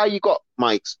Turkish guy you got,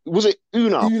 Mike? Was it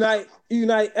Unai?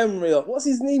 Unai Emery. What's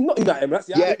his name? Not Unai Emery.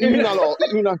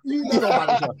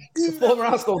 Unai. Former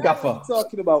Arsenal gaffer.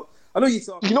 Talking about. I know you're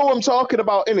talking. You know what I'm talking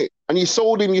about, innit? And you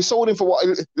sold him for what,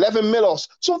 11 mil or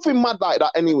something mad like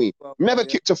that anyway. Never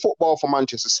kicked a football for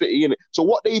Manchester City, innit? So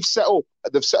what they've set up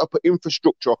an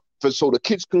infrastructure so the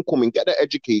kids can come and get their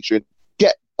education,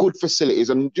 get good facilities.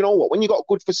 And you know what? When you got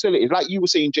good facilities, like you were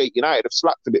saying, Jake, United have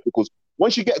slacked a bit because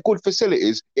once you get good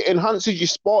facilities, it enhances your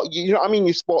sport. You know what I mean?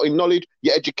 Your sporting knowledge,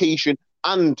 your education,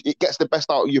 and it gets the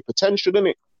best out of your potential,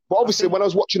 innit? But obviously, when I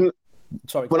was watching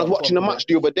the match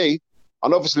the other day,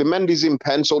 and obviously Mendy's in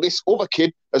pen, so this other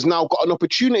kid has now got an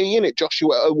opportunity in it,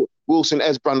 Joshua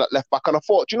Wilson-Esbrand at left back. And I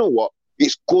thought, do you know what?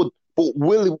 It's good, but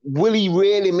will he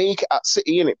really make it at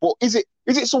City in it? But is it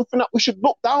something that we should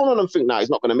look down on and think, nah,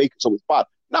 he's not going to make it, so it's bad?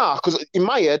 Nah, because in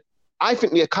my head, I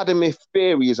think the academy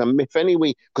theory is a myth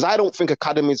anyway, because I don't think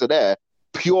academies are there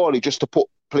purely just to put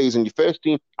players in your first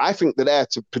team. I think they're there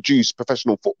to produce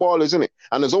professional footballers, isn't it?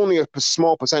 And there's only a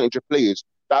small percentage of players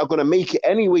that are going to make it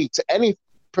anyway to any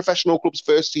professional club's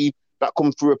first team that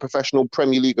come through a professional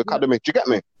Premier League academy. Do you get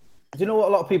me? Do you know what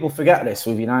a lot of people forget this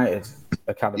with United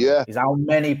Academy? Yeah. Is how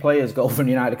many players go from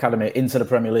United Academy into the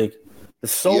Premier League.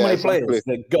 There's so many players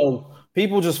that go.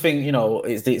 People just think, you know,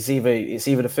 it's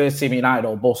either the first team at United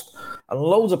or bust. And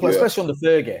loads of players, especially under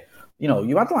Fergie, you know,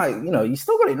 you had like, you know, you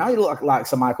still got it now. You look like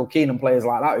Sir Michael Keane and players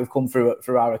like that who've come through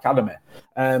our academy.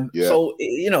 So,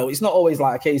 you know, it's not always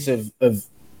like a case of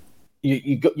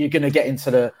you're going to get into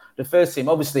the first team.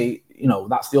 Obviously, you know,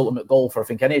 that's the ultimate goal for, I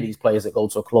think, any of these players that go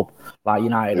to a club like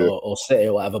United or City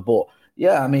or whatever. But,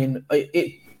 yeah, I mean,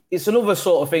 it's another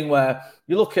sort of thing where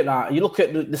you look at that, you look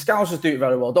at the Scousers do it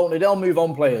very well, don't they? They'll move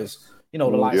on players, you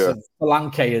know, the likes of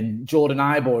Solanke and Jordan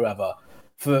Ibe or whatever,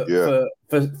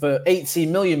 for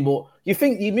 18 million. But you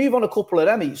think you move on a couple of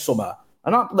them each summer,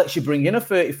 and that lets you bring in a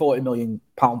 30, 40 million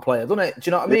pound player, doesn't it? Do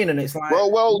you know what I mean? And it's like,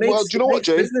 well, do you know what,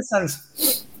 Jay? Business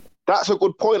sense. That's a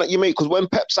good point that you make, because when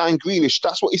Pep signed Grealish,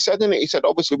 that's what he said, innit? He said,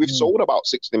 obviously, we've sold about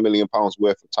 £60 million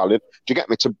worth of talent. Do you get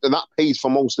me? And that pays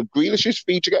for most of Grealish's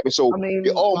fee. Do you get me? So,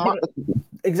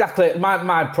 exactly.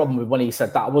 My problem with when he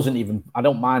said that, I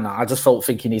don't mind that. I just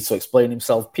think he needs to explain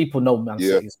himself. People know Man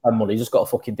City spend money. You just got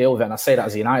to fucking deal with it. And I say that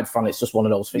as a United fan, it's just one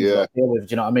of those things you got to deal with.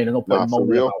 Do you know what I mean? And not for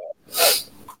real.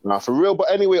 Nah, for real.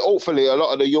 But anyway, hopefully, a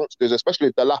lot of the youngsters,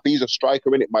 especially Delap, he's a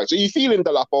striker, in it, Mike. So you feeling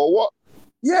Delap or what?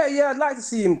 Yeah, I'd like to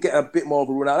see him get a bit more of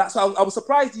a run out. That's why I was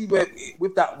surprised he were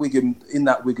with that Wigan,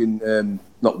 not Wigan,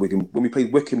 when we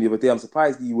played Wickham the other day. I'm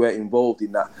surprised he weren't involved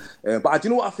in that. But do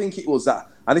you know what I think it was that,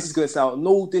 and this is going to sound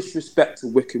no disrespect to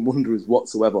Wickham Wanderers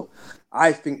whatsoever,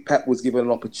 I think Pep was given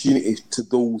an opportunity to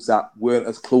those that weren't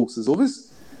as close as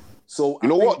others. So You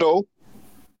know what though?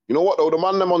 The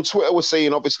man them on Twitter was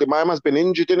saying, obviously, my man's been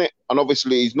injured, in it, and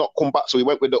obviously he's not come back, so he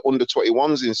went with the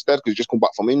under-21s instead because he's just come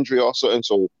back from injury or something.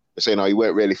 So they're saying, he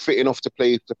weren't really fit enough to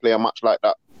play a match like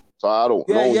that. So I don't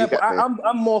know. Yeah, but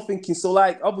I'm more thinking, so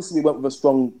like, obviously we went with a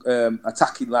strong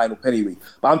attacking lineup anyway,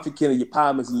 but I'm thinking of your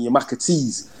Palmers and your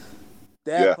McAtees.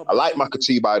 I like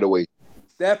McAtee, by the way.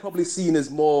 They're probably seen as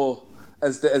more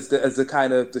as the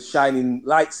kind of the shining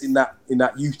lights in that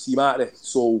youth team, aren't they?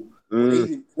 So they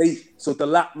didn't play. So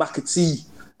Delap, McAtee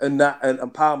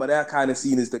and Palmer, they're kind of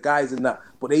seen as the guys in that,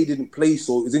 but they didn't play.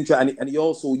 So it was interesting. And he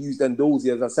also used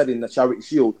Ndozi, as I said, in the Charity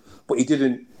Shield, but he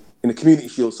didn't, in the Community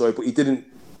Shield, but he didn't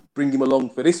bring him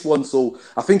along for this one. So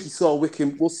I think he saw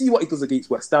Wickham. We'll see what he does against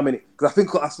West Ham, innit? Because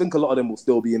I think a lot of them will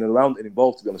still be in and around and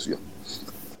involved, to be honest with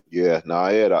you. Yeah, no,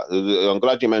 I hear that. I'm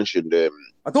glad you mentioned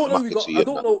I don't know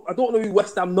who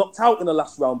West Ham knocked out in the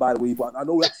last round, by the way, but I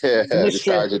know that's it's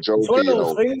one of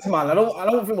those things, man. I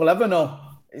don't think we'll ever know.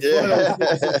 It's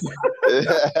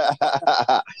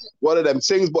one of them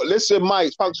things. But listen,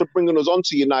 Mike, thanks for bringing us on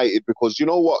to United, because you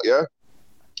know what,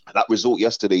 that result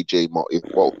yesterday, J. Martin,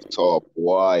 top.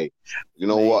 Why? You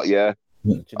know what,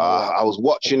 I was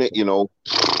watching it, and I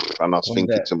was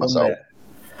thinking to myself,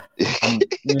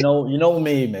 you know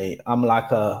me, mate. I'm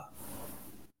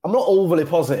not overly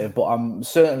positive, but I'm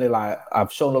certainly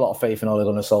I've shown a lot of faith in Ole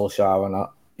Gunnar Solskjaer, and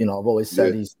I've always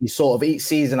said he's sort of each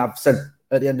season. I've said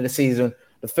at the end of the season,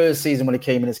 the first season when he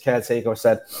came in as caretaker, I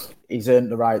said he's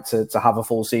earned the right to have a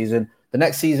full season. The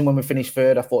next season when we finished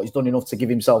third, I thought he's done enough to give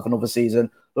himself another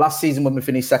season. Last season when we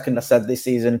finished second, I said this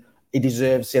season he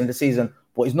deserves the end of the season,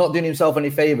 but he's not doing himself any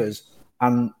favours.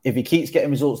 And if he keeps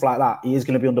getting results like that, he is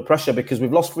going to be under pressure, because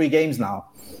we've lost 3 games now.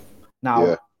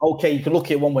 Okay, you can look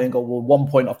at it one way and go, well, 1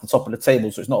 point off the top of the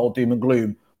table, so it's not all doom and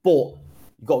gloom. But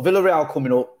you've got Villarreal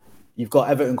coming up. You've got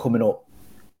Everton coming up.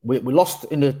 We lost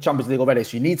in the Champions League already,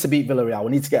 so you need to beat Villarreal.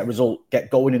 We need to get a result, get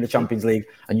going in the Champions League,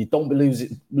 and you don't be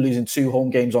losing 2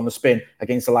 home games on the spin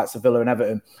against the likes of Villa and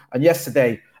Everton. And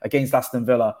yesterday, against Aston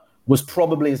Villa, was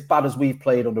probably as bad as we've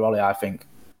played under Ole, I think.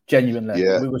 Genuinely.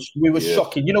 Yeah. We were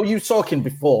shocking. You were talking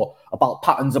before about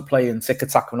patterns of play and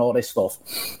tick-attack and all this stuff.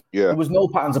 Yeah. There was no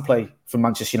patterns of play from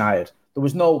Manchester United. There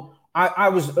was no... I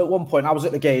was, at one point, I was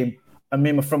at the game, and me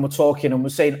and my friend were talking, and we're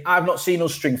saying, I've not seen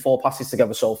us string 4 passes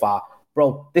together so far.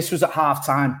 Bro, this was at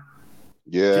half-time.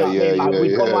 Yeah,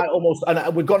 we'd gone almost,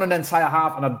 and we'd gone an entire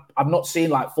half, and I've not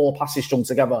seen 4 passes strung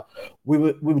together.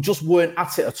 We just weren't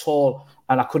at it at all,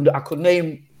 and I could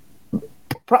name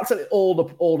practically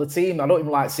all the team. I don't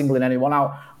even like singling anyone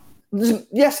out.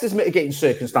 There's mitigating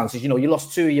circumstances. You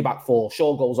lost 2 of your back 4.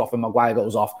 Shaw goes off and Maguire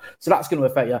goes off, so that's going to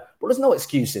affect you. But there's no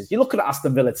excuses. You look at the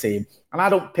Aston Villa team, and I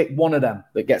don't pick one of them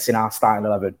that gets in our starting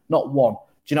 11. Not one.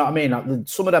 Do you know what I mean?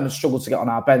 Some of them have struggled to get on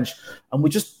our bench, and we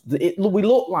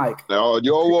look like a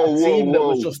team that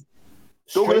was just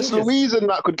Douglas Luiz and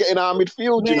that could get in our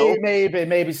midfield.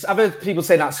 Maybe. I've heard people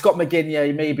say that. Scott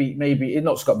McGinn, maybe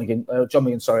not Scott McGinn, John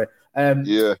McGinn. Sorry.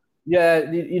 You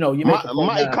make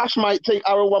Matty Cash might take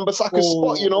Aaron Wan-Bissaka's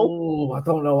spot. Oh, I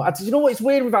don't know. You know what? It's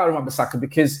weird with Aaron Wan-Bissaka,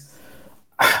 because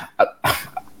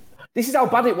this is how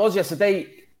bad it was yesterday.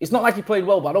 It's not like he played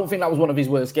well, but I don't think that was one of his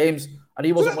worst games, and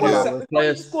he wasn't one of our worst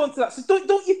players. Just go on to that. So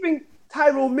don't you think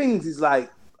Tyrone Mings is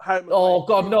like? Oh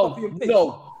God, no.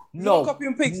 Copy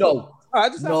and paste. No. All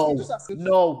right, just ask him.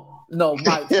 No,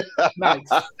 Mike.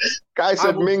 Guy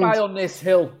said Mings. Die on this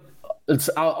hill.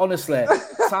 Honestly,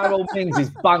 Tyrone Mings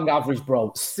is bang average,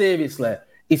 bro. Seriously,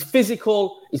 he's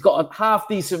physical. He's got a half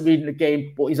decent reading the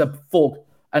game, but he's a thug,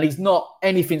 and he's not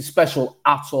anything special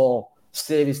at all.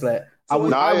 Seriously. I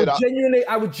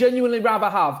would genuinely rather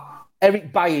have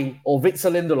Eric Bailly or Victor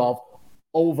Lindelof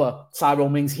over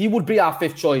Tyrone Mings. He would be our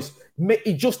 5th choice.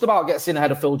 He just about gets in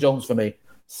ahead of Phil Jones for me.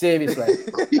 Seriously.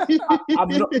 I'm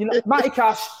not, Matty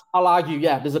Cash, I'll argue,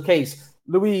 yeah, there's a case.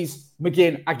 Louise,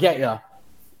 McGinn, I get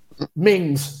you.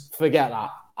 Mings, forget that.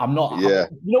 I'm not. Yeah.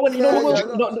 You know in the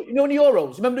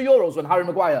Euros? Remember the Euros when Harry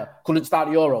Maguire couldn't start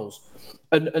the Euros?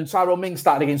 And Tyrone Mings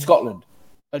started against Scotland?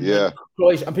 And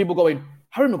Croatia, and people going,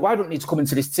 Harry Maguire don't need to come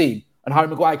into this team. And Harry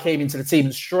Maguire came into the team,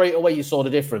 and straight away you saw the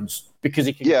difference because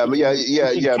he can. Maguire's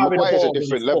a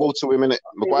different level to him, innit?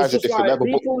 Maguire's a different level.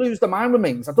 People lose their mind with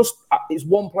Mings. It's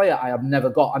one player I have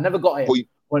never got. I never got it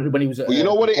when he was. You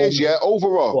know what it is, yeah.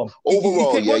 Overall,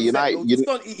 United.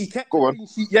 He kept the clean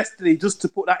sheet yesterday, just to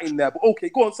put that in there. But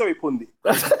okay, go on. Sorry, Pundit.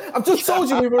 I've just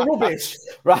told you we were rubbish,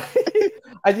 right?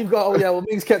 And you've got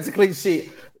Mings kept a clean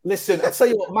sheet. Listen, I'll tell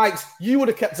you what, Mike, you would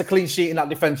have kept a clean sheet in that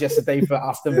defence yesterday for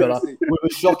Aston Villa. It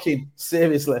was shocking,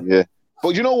 seriously. Yeah. But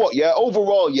you know what, yeah,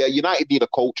 overall, yeah, United need a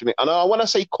coach in it. And when I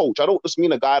say coach, I don't just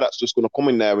mean a guy that's just going to come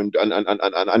in there and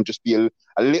just be a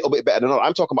little bit better than others.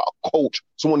 I'm talking about a coach,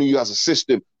 someone who has a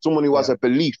system, someone who has a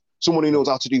belief, someone who knows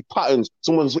how to do patterns,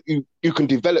 someone who can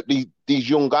develop these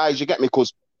young guys, you get me?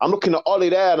 Because I'm looking at Ollie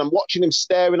there and I'm watching him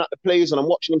staring at the players and I'm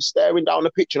watching him staring down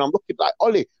the pitch and I'm looking like,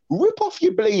 Ollie, rip off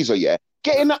your blazer, yeah?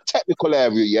 Get in that technical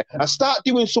area, yeah, and start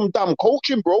doing some damn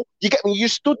coaching, bro. You get me? You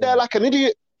stood there like an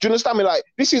idiot. Do you understand me? Like,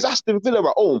 this is Aston Villa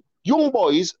at home. Young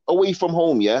boys away from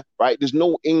home, yeah, right? There's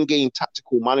no in-game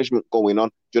tactical management going on.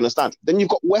 Do you understand? Then you've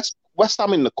got West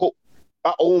Ham in the cup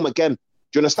at home again.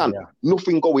 Do you understand? Yeah.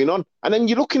 Nothing going on. And then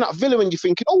you're looking at Villa and you're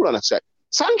thinking, hold on a sec.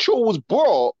 Sancho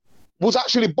was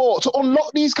actually bought to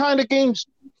unlock these kind of games.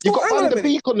 You've got Van der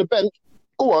Beek on the bench.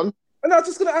 Go on. And I was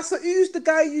just going to ask, who's the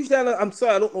guy usually, I'm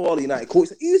sorry, I don't know all the United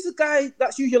coaches, who's the guy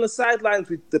that's usually on the sidelines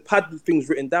with the pad with things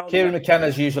written down? Kieran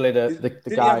McKenna's usually the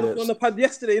guy that's... on the pad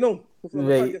yesterday,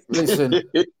 Listen,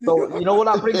 so, you know what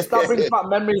that brings? That brings back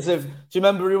memories of, do you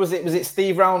remember, was it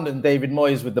Steve Round and David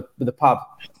Moyes with the pad?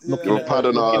 Pad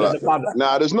and all that.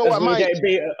 Nah, there's no... getting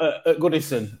beat at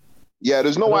Goodison. Yeah,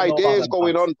 there's no ideas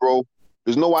going on, bro.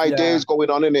 There's no ideas going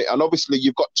on in it. And obviously,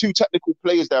 you've got two technical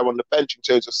players there on the bench in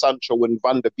terms of Sancho and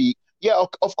Van der Beek. Yeah,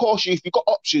 of course, if you've got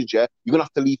options, yeah, you're going to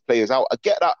have to leave players out. I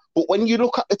get that. But when you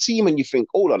look at the team and you think,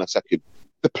 hold on a second,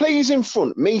 the players in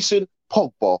front, Mason,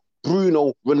 Pogba,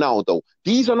 Bruno, Ronaldo,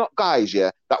 these are not guys, yeah,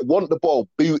 that want the ball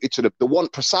booted to them. They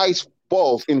want precise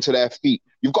balls into their feet.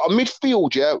 You've got a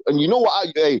midfield, yeah, and you know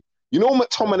what you know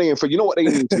McTominay and Fred, you know what they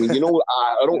mean to me. You know,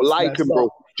 I don't like him, bro.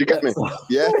 Do you get me?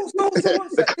 Yeah.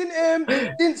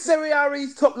 Didn't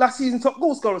Seriari's last season top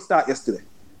goal scorer start yesterday?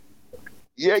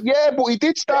 Yeah, but he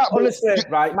did start. Honestly,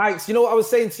 right, Mike, you know what I was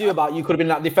saying to you about you could have been in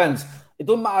that defence? It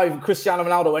doesn't matter if Cristiano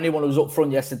Ronaldo or anyone who was up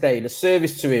front yesterday, the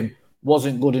service to him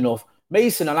wasn't good enough.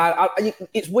 Mason, and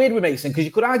it's weird with Mason because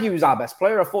you could argue he was our best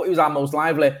player. I thought he was our most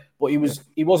lively, but he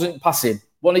wasn't passing.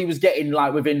 When he was getting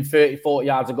like within 30, 40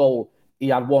 yards of goal, he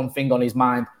had one thing on his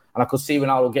mind, and I could see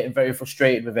Ronaldo getting very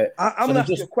frustrated with it. I'm going to ask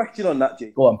you a question on that,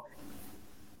 Jay. Go on.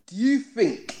 Do you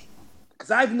think, because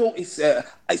I've noticed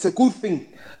it's a good thing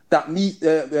that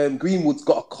Greenwood's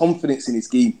got a confidence in his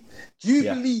game. Do you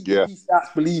believe if he starts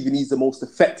believing he's the most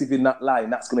effective in that line,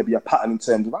 that's going to be a pattern in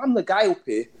terms of, I'm the guy up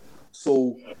here,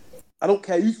 so I don't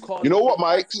care who's calling. You know what,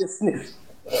 Mike?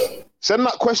 Send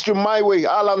that question my way.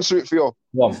 I'll answer it for you.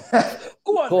 Go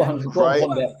on.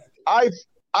 Right?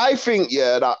 I think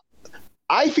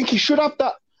he should have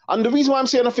that. And the reason why I'm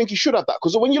saying I think he should have that,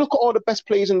 because when you look at all the best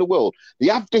players in the world, they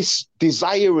have this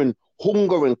desire and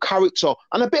hunger and character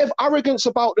and a bit of arrogance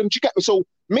about them. Do you get me? So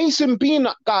Mason being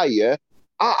that guy, yeah,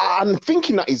 I'm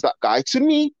thinking that he's that guy. To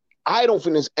me, I don't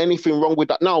think there's anything wrong with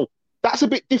that. Now, that's a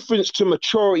bit different to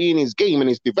maturity in his game and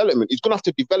his development. He's going to have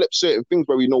to develop certain things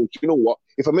where he knows, you know what,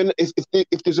 if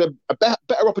there's a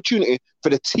better opportunity for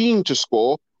the team to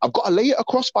score, I've got to lay it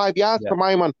across 5 yards for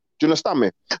my man. Do you understand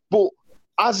me? But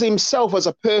as himself, as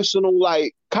a personal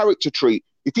character trait,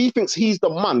 if he thinks he's the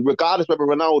man, regardless whether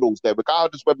Ronaldo's there,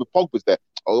 regardless whether Pogba's there,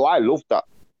 I love that.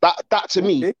 That to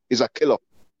me is a killer.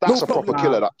 That's proper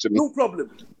killer, that to me.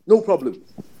 No problem.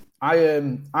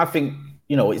 I think,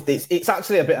 you know, it's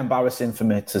actually a bit embarrassing for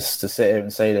me to sit here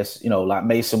and say this. You know, like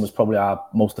Mason was probably our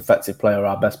most effective player,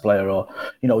 our best player. Or,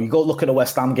 you know, you go look at the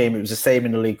West Ham game, it was the same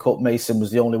in the League Cup. Mason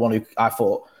was the only one who I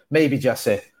thought, maybe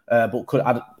Jesse, but could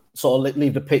sort of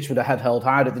leave the pitch with a head held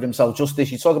high that did himself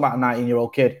justice. You talk about a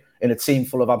 19-year-old kid in a team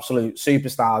full of absolute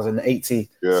superstars and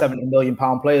 70 million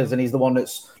pound players, and he's the one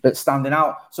that's standing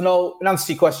out. So no, in answer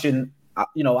to your question,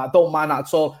 you know, I don't mind that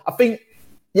at all. I think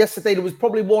yesterday there was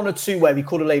probably one or two where he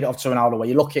could have laid it off to Ronaldo, where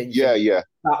you look at it,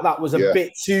 that was a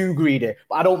bit too greedy,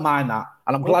 but I don't mind that,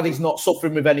 and I'm glad he's not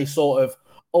suffering with any sort of,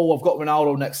 I've got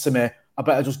Ronaldo next to me, I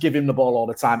better just give him the ball all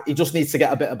the time. He just needs to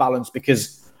get a bit of balance,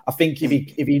 because I think if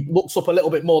he looks up a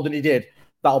little bit more than he did,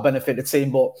 that'll benefit the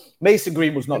team. But Mason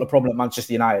Greenwood's not the problem at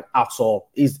Manchester United at all.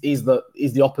 He's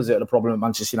the opposite of the problem at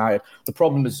Manchester United. The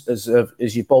problem is,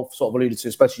 as you both sort of alluded to,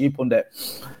 especially you, Pundit,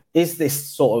 is this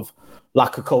sort of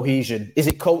lack of cohesion. Is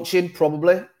it coaching?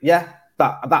 Probably. Yeah,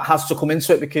 that has to come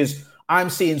into it, because I'm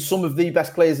seeing some of the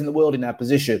best players in the world in their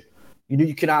position.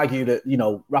 You can argue that,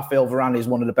 Rafael Varane is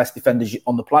one of the best defenders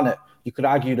on the planet. You could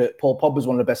argue that Paul Pogba is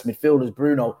one of the best midfielders.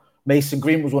 Bruno, Mason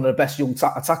Greenwood was one of the best young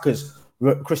attackers.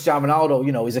 Cristiano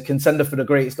Ronaldo, is a contender for the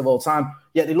greatest of all time.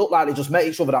 Yet they look like they just met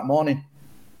each other that morning.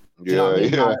 Do you know what I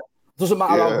mean? Like, doesn't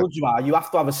matter how good you are. You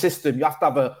have to have a system. You have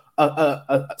to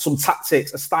have some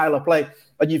tactics, a style of play.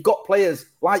 And you've got players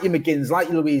like your McGinns, like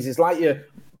your Luizes, like your,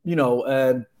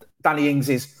 Danny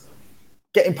Ingses,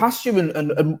 getting past you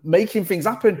and making things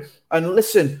happen. And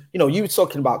listen, you were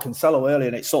talking about Cancelo earlier,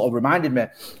 and it sort of reminded me,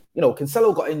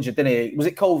 Cancelo got injured, didn't he? Was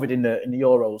it COVID in the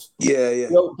Euros? Yeah.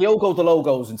 Diogo Dalot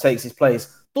goes and takes his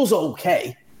place. Does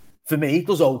okay for me.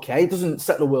 Does okay. Doesn't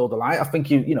set the world alight. I think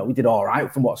he did all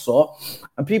right from what I saw.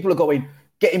 And people are going,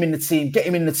 get him in the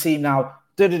team now.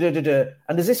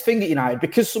 And there's this thing at United,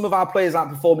 because some of our players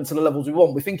aren't performing to the levels we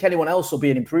want, we think anyone else will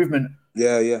be an improvement.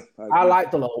 Yeah. I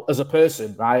like Dalot as a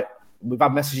person, right? We've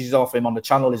had messages off him on the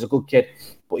channel. He's a good kid,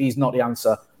 but he's not the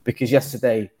answer, because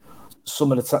yesterday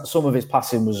some of his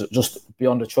passing was just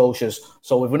beyond atrocious.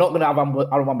 So if we're not going to have Aaron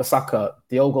Wan-Bissaka,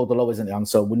 Diogo Dalot isn't the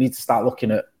answer. We need to start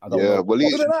looking at.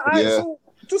 So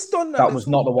just on that, that was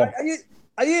not the one.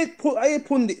 I heard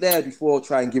Pundit there before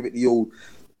try and give it the old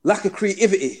lack of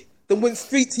creativity. Then went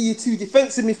straight to your two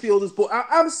defensive midfielders. But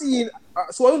I'm seeing.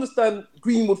 So I understand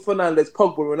Greenwood, Fernandes,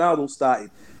 Pogba, Ronaldo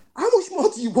started. How much more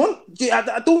do you want?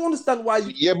 I don't understand why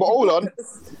you... Yeah, but hold on.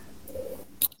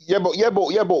 Yeah,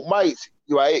 but mate,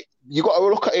 right? You got to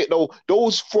look at it though.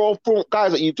 Those four front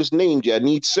guys that you've just named,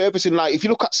 need servicing. Like, if you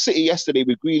look at City yesterday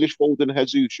with Grealish, Foden,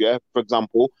 Jesus, for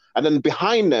example, and then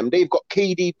behind them they've got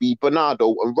KDB,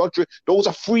 Bernardo, and Rodri. Those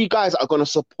are three guys that are going to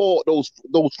support those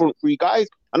front three guys,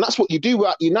 and that's what you do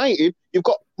at United. You've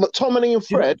got McTominay and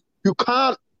Fred who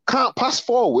can't pass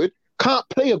forward, can't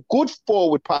play a good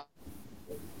forward pass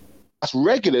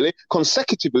regularly,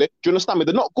 consecutively. Do you understand me?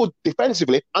 They're not good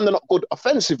defensively and they're not good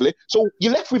offensively. So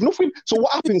you're left with nothing. So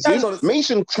what happens is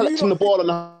Mason collecting the ball on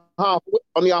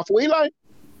the halfway line.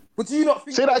 But do you not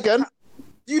think? Say that again.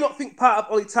 Do you not think part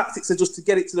of Oli tactics are just to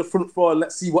get it to the front four and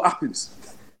let's see what happens?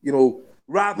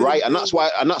 Rather right, and that's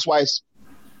why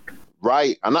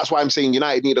I'm saying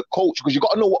United need a coach, because you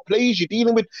got to know what players you're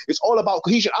dealing with. It's all about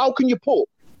cohesion. How can you put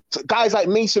guys like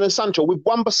Mason and Sancho with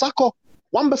Wan-Bissaka?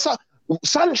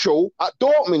 Sancho at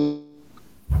Dortmund,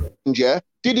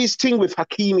 did his thing with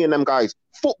Hakimi and them guys,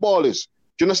 footballers.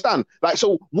 Do you understand? Like,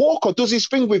 so Walker does his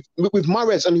thing with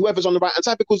Mahrez and whoever's on the right hand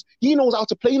side, because he knows how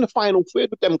to play in the final third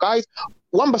with them guys.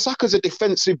 Wan-Bissaka's a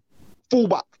defensive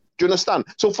fullback. Do you understand?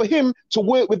 So for him to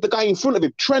work with the guy in front of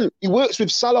him, Trent, he works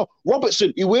with Salah,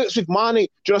 Robertson, he works with Mane. Do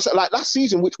you understand? Like last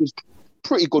season, which was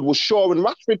pretty good, was Shaw and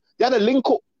Rashford. They had a link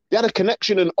up, they had a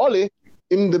connection, and Oli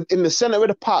in the centre of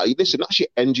the party. Listen, that's your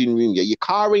engine room. Yeah, your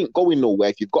car ain't going nowhere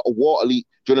if you've got a water leak.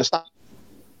 Do you understand?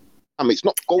 It's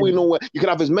not going nowhere. You can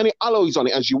have as many alloys on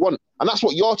it as you want, and that's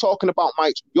what you're talking about,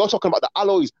 Mike. You're talking about the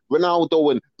alloys,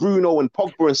 Ronaldo and Bruno and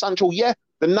Pogba and Sancho. Yeah,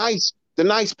 the nice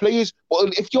players.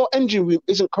 But if your engine room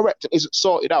isn't correct and isn't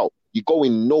sorted out, you're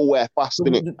going nowhere fast,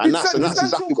 innit? And that's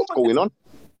exactly what's going on.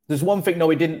 There's one thing. No,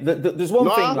 we didn't. There's one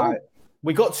thing. Like,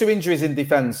 we got two injuries in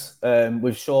defence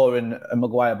with Shaw and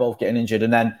Maguire both getting injured,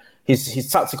 and then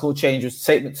his tactical change was to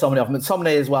take McTominay off.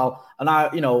 McTominay as well, and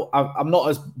I'm not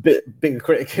as big a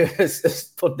critic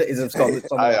as Pundit is of Scott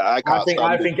McTominay.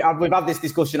 I think we've had this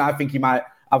discussion. I think he might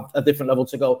have a different level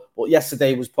to go, but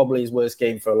yesterday was probably his worst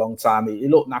game for a long time. He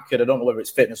looked knackered. I don't know whether it's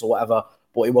fitness or whatever,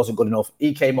 but he wasn't good enough.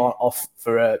 He came off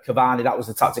for Cavani. That was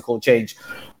the tactical change.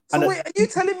 So wait, are you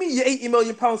telling me your £80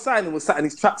 million signing was sat in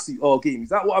his tracksuit all game? Is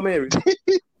that what I'm hearing?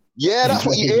 Yeah, that's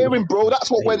what you're hearing, bro. That's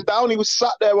what went down. He was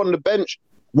sat there on the bench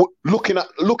looking at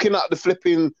the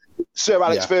flipping Sir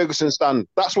Alex Ferguson stand.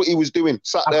 That's what he was doing,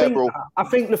 bro. I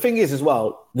think the thing is as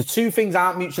well, the two things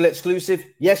aren't mutually exclusive.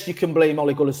 Yes, you can blame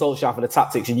Ole Gunnar Solskjaer for the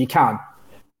tactics, and you can.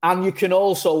 And you can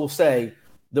also say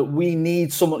that we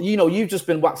need someone. You've just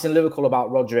been waxing lyrical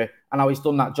about Rodri and how he's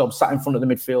done that job, sat in front of the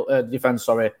midfield defence,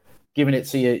 giving it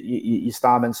to your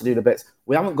star men to do the bits.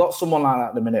 We haven't got someone like that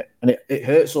at the minute, and it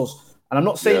hurts us. And I'm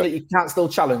not saying that you can't still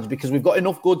challenge, because we've got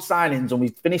enough good signings and we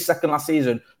finished second last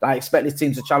season that I expect this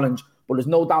team to challenge. But there's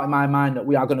no doubt in my mind that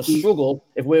we are going to struggle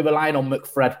if we're relying on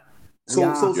McFred.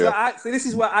 So this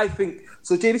is where I think.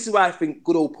 So Jay, this is where I think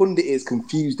good old Pundit is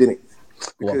confused in it.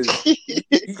 Because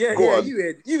you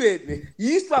heard me. You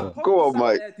used to have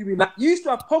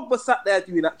Pogba sat there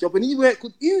doing that job, and he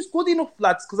was good enough,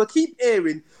 lads. Because I keep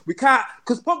hearing we can't.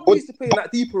 Because Pogba used to play in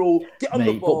that deeper role, get on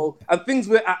the ball, and things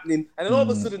were happening. And then all of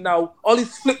a sudden now,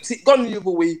 Ollie's flipped it, gone the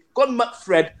other way, gone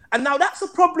McFred, and now that's a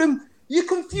problem. You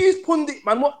confused pundit,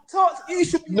 man. What thoughts you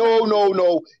should be?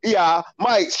 No. Yeah,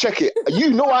 Mike, check it. You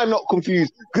know I'm not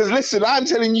confused. Because listen, I'm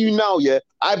telling you now, yeah,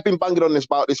 I've been banging on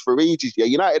about this for ages. Yeah,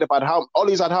 United have had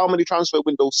Ollie's had how many transfer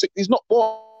windows? 6. He's not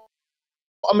bought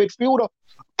a midfielder.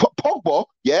 Pogba,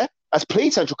 yeah, as play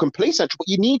central, can play central, but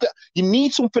you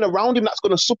need something around him that's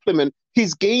going to supplement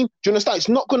his game. Do you understand? It's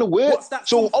not going to work. So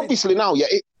something? Obviously now, yeah.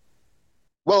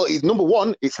 Well, it's number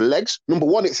one, it's legs. Number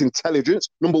one, it's intelligence.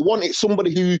 Number one, it's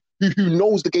somebody who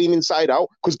knows the game inside out.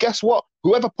 Because guess what?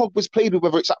 Whoever Pogba's played with,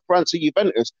 whether it's at France or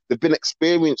Juventus, they've been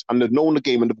experienced and they've known the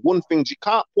game. And the one thing, you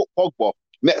can't put Pogba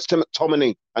next to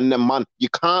McTominay and then, man, you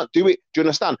can't do it. Do you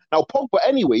understand? Now, Pogba,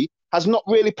 anyway, has not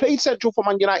really played central for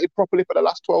Man United properly for the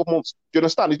last 12 months. Do you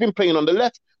understand? He's been playing on the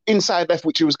left, inside left,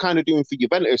 which he was kind of doing for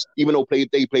Juventus, even though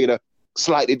they played a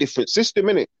slightly different system,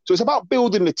 innit? So it's about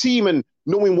building the team and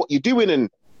knowing what you're doing, and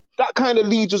that kind of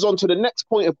leads us on to the next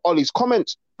point of Ollie's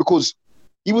comments, because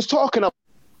he was talking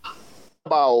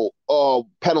about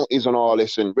penalties and all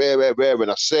this and rare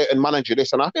and a certain manager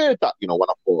this, and I heard that, when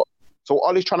I thought, so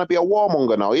Ollie's trying to be a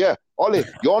warmonger now, yeah. Ollie,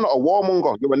 you're not a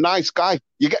warmonger, you're a nice guy,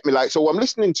 you get me? So I'm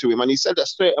listening to him and he said a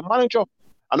certain manager,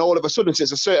 and all of a sudden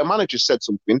since a certain manager said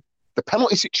something, the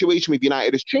penalty situation with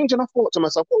United has changed, and I thought to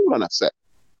myself, hold on a sec.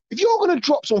 If you're going to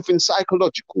drop something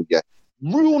psychological, yeah,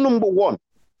 rule number one,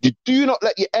 you do not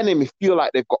let your enemy feel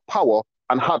like they've got power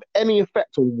and have any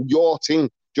effect on your team.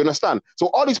 Do you understand? So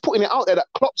Ollie's putting it out there that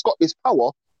Klopp's got this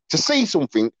power to say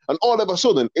something, and all of a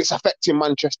sudden it's affecting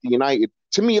Manchester United.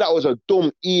 To me, that was a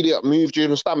dumb, idiot move. Do you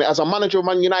understand me? As a manager of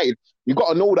Man United, you've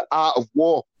got to know the art of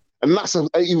war. And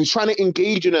he was trying to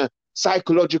engage in a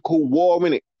psychological war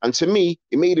in it. And to me,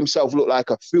 he made himself look like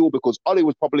a fool, because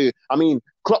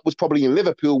Klopp was probably in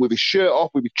Liverpool with his shirt off,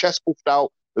 with his chest puffed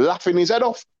out, laughing his head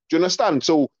off. Do you understand?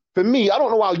 So for me, I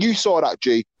don't know how you saw that,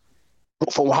 Jay,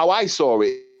 but from how I saw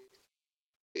it,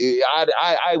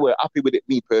 I were happy with it,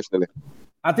 me personally.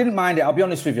 I didn't mind it, I'll be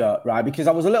honest with you, right? Because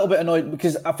I was a little bit annoyed,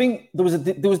 because I think there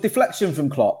was deflection from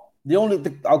Klopp.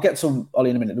 I'll get to Ollie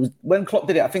in a minute. When Klopp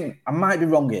did it, I think I might be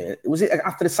wrong here. Was it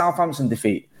after the Southampton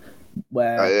defeat?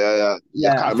 Where I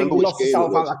think we lost to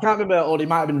Southampton. I can't remember, or it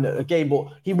might have been a game, but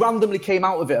he randomly came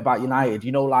out with it about United.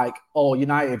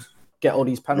 United get all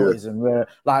these penalties, and we're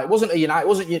like,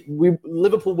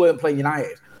 Liverpool weren't playing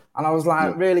United. And I was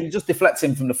like, really, you're just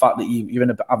deflecting from the fact that you're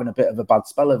having a bit of a bad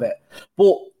spell of it.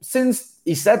 But since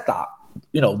he said that,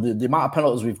 the amount of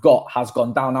penalties we've got has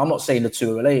gone down. Now, I'm not saying the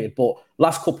two are related, but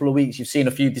last couple of weeks, you've seen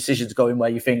a few decisions going where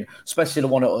you think, especially the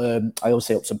one at, I always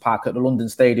say Upton Park at the London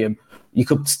Stadium, you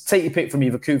could take your pick from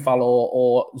either Koufal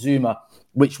or Zuma,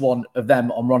 which one of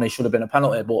them on Ronnie should have been a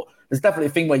penalty. But there's definitely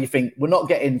a thing where you think we're not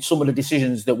getting some of the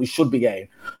decisions that we should be getting.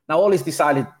 Now, Ollie's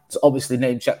decided to obviously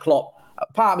name check Klopp.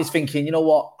 Part of me is thinking, you know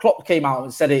what? Klopp came out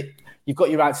and said it. You've got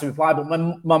your right to reply. But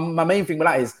my main thing with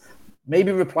that is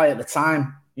maybe reply at the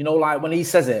time. Like when he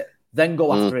says it, then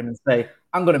go after him and say,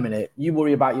 hang on a minute, you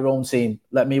worry about your own team.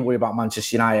 Let me worry about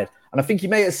Manchester United. And I think he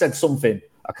may have said something.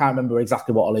 I can't remember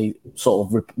exactly what Ollie sort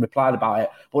of replied about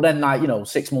it. But then,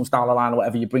 6 months down the line or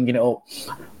whatever, you're bringing it up.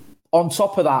 On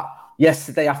top of that,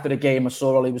 yesterday after the game, I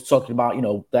saw Ollie was talking about,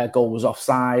 their goal was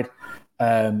offside.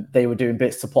 They were doing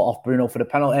bits to put off Bruno for the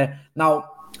penalty.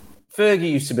 Now,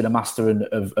 Fergie used to be the master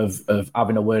of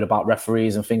having a word about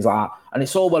referees and things like that. And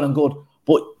it's all well and good.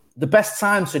 But the best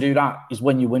time to do that is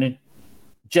when you're winning.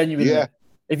 Genuinely. Yeah.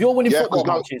 If you're winning football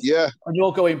matches and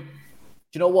you're going, do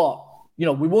you know what? We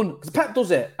won. Because Pep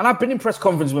does it. And I've been in press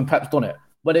conferences when Pep's done it,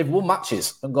 where they've won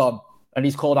matches and gone, and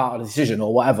he's called out a decision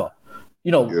or whatever.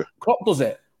 Klopp does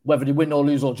it. Whether they win or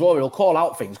lose or draw, he'll call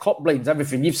out things. Klopp blames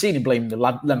everything. You've seen him blame the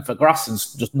length of grass and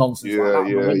just nonsense like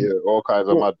that. All kinds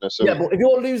of madness. Yeah, but if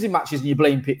you're losing matches and you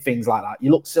blame things like that, you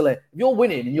look silly. If you're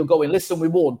winning and you're going, listen, we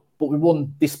won, but we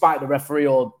won despite the referee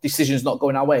or decisions not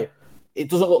going our way, it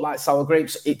doesn't look like sour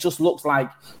grapes. It just looks like,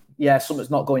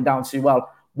 something's not going down too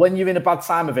well. When you're in a bad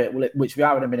time of it, which we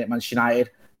are in a minute, Manchester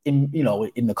United, in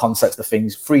the context of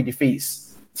things, 3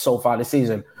 defeats so far this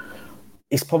season,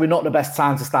 it's probably not the best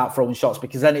time to start throwing shots,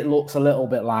 because then it looks a little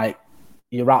bit like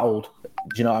you're rattled. Do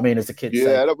you know what I mean? As the kids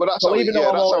say. But that's so even though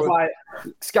I'm always like,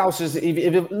 Scousers,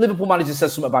 if a Liverpool manager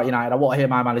says something about United, I want to hear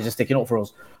my manager sticking up for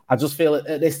us. I just feel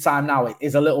at this time now it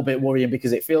is a little bit worrying,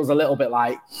 because it feels a little bit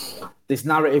like this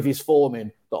narrative is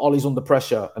forming that Ollie's under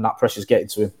pressure and that pressure's getting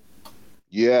to him.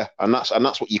 Yeah, and that's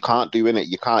what you can't do, innit?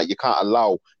 You can't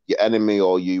allow your enemy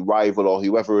or your rival or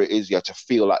whoever it is, to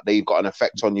feel like they've got an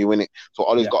effect on you, innit? So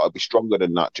Ollie's got to be stronger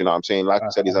than that. Do you know what I'm saying? Like I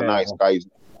said, he's a nice guy.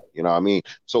 You know what I mean?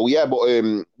 So yeah, but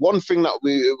one thing that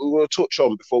we will touch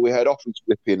on before we head off into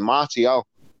flipping Martial,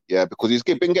 because he's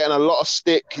been getting a lot of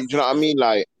stick. Do you know what I mean?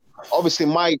 Like, obviously,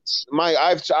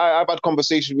 I've had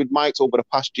conversations with Mike over the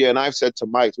past year, and I've said to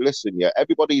Mike, listen,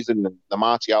 everybody's in the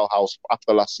Martial house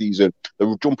after last season.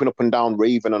 They're jumping up and down,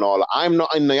 raving and all that. I'm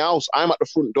not in the house. I'm at the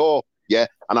front door, and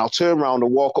I'll turn around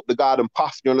and walk up the garden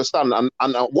path. You understand? And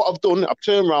what I've done, I've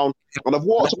turned around and I've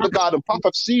walked up the garden path.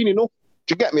 I've seen enough.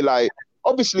 Do you get me? Like,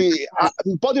 obviously,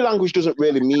 body language doesn't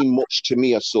really mean much to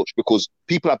me as such, because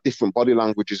people have different body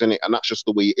languages in it, and that's just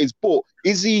the way it is. But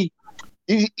is he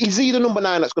the number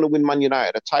 9 that's going to win Man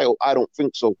United a title? I don't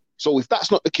think so. So if that's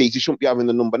not the case, he shouldn't be having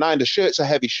the number 9. The shirt's a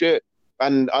heavy shirt.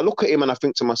 And I look at him and I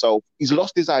think to myself, he's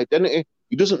lost his identity.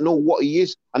 He doesn't know what he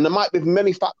is. And there might be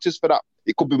many factors for that.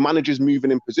 It could be managers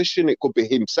moving in position. It could be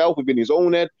himself within his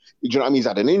own head. Do you know what I mean? He's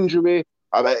had an injury.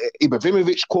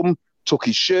 Ibrahimovic took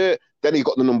his shirt. Then he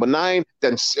got the number 9.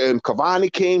 Then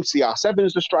Cavani came.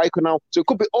 CR7's the striker now. So it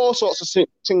could be all sorts of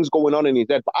things going on in his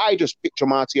head. But I just picture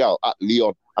Martial at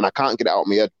Lyon, and I can't get it out of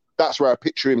my head. That's where I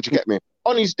picture him, to get me.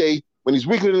 On his day, when he's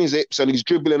wiggling his hips and he's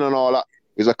dribbling and all that,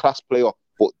 he's a class player.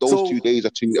 But those 2 days are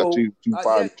too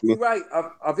far. You're right.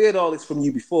 I've heard all this from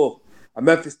you before. And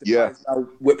Memphis Depay, now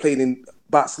we're playing in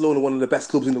Barcelona, one of the best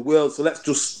clubs in the world. So let's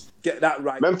just get that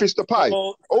right. Memphis Depay.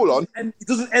 Hold on. And it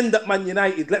doesn't end at Man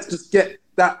United. Let's just get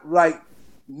that right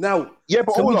now. Yeah,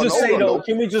 but Can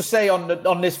we just say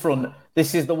on this front,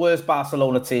 this is the worst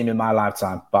Barcelona team in my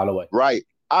lifetime, by the way. Right.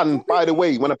 And by the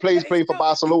way, when a player's playing for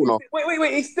Barcelona... Wait.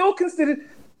 They still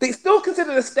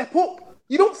considered a step up.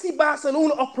 You don't see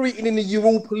Barcelona operating in the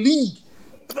Europa League.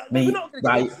 Mate,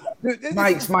 right.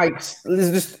 Mike's.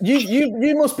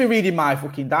 You must be reading my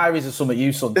fucking diaries or something,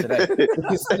 you son, today.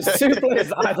 Because there's 2 players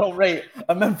that I don't rate,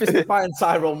 are Memphis Depay and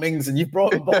Tyrone Mings, and you've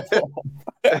brought them both up.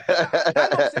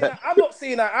 I'm not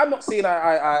saying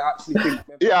I actually think.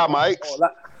 Yeah, Mike.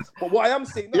 But what I am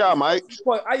saying, Mike.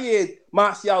 I hear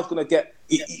Martial's going to get.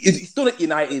 He's done at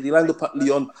United. He'll end up at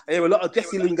Lyon. I hear a lot of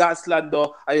Jesse Lingard slander.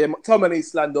 I hear McTominay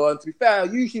slander. And to be fair,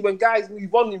 usually when guys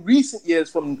move on in recent years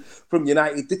from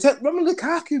United, remember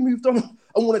Lukaku moved on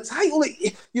and won a title.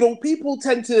 People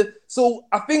tend to. So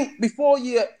I think before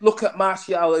you look at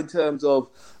Martial in terms of,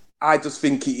 I just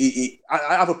think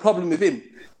I have a problem with him.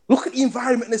 Look at the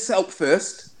environment and the setup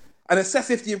first, and assess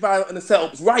if the environment and the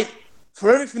setup's right for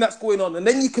everything that's going on, and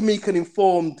then you can make an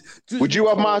informed. Would you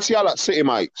have Martial at City,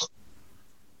 Mike?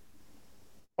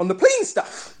 On the playing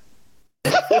stuff.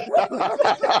 Mate,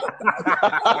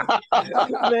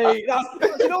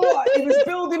 you know what? He was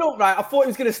building up, right? I thought he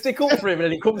was going to stick up for him, and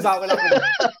then he comes out with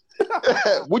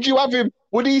that. Would you have him?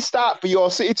 Would he start for your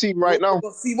City team right now?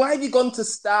 See, why have you gone to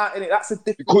start in it? That's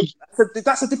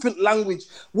a different language.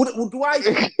 Do I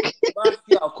think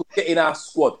Martial could get in our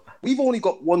squad? We've only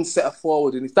got one setter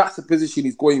forward, and if that's the position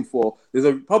he's going for,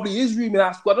 probably is room in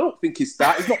our squad. I don't think he's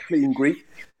start. He's not playing great.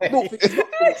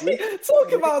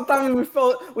 Talk about damning with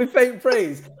faint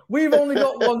praise. We've only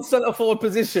got one centre forward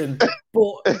position,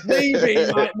 but maybe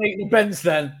he might make the bench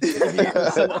then.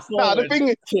 The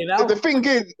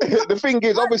thing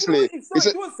is, obviously,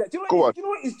 Go on. Do you know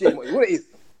what it is, Jim? What it is?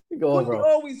 Go on, bro. He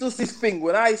always does this thing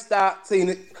when I start saying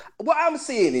it. What I'm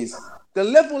saying is the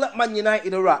level that Man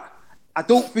United are at. I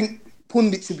don't think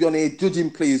pundits should be on here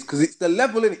judging players because it's the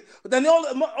level in it. But then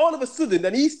all of a sudden,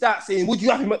 then he starts saying, "Would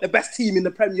you have him at the best team in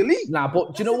the Premier League?" Nah,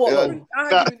 but do you know what?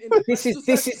 This is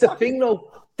the thing,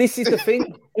 though. This is the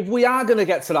thing. If we are going to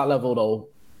get to that level, though,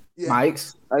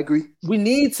 Mikes, I agree. We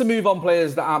need to move on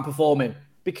players that aren't performing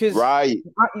because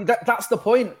that's the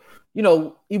point.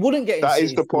 He wouldn't get. That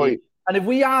is the point. And if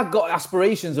we are got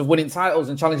aspirations of winning titles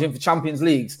and challenging for Champions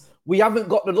Leagues, we haven't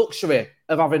got the luxury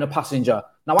of having a passenger.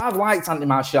 Now, I've liked Anthony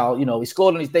Martial. He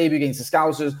scored on his debut against the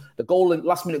Scousers, the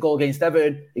last-minute goal against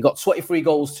Everton. He got 23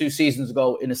 goals 2 seasons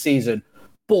ago in a season.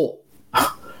 But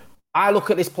I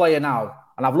look at this player now,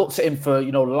 and I've looked at him for,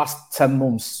 the last 10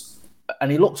 months,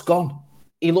 and he looks gone.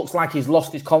 He looks like he's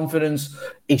lost his confidence.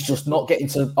 He's just not getting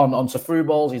onto through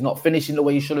balls. He's not finishing the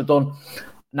way he should have done.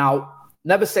 Now,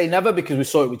 never say never, because we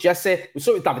saw it with Jesse. We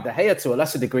saw it with David De Gea to a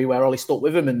lesser degree, where Ollie stuck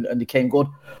with him and he came good.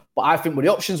 But I think with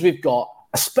the options we've got,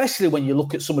 especially when you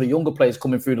look at some of the younger players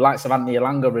coming through, the likes of Anthony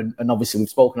Elanga and obviously we've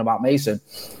spoken about Mason,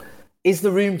 is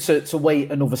there room to wait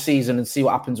another season and see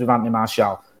what happens with Anthony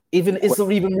Martial? Is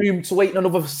there even room to wait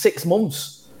another 6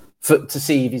 months to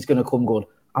see if he's going to come good?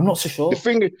 I'm not so sure.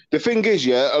 The thing is,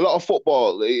 yeah, a lot of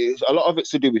football, a lot of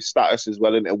it's to do with status as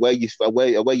well, and where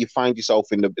you find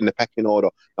yourself in the pecking order.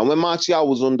 And when Martial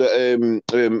was under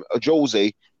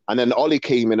Jose, and then Oli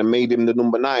came in and made him the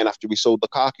number 9 after we sold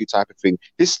Lukaku type of thing,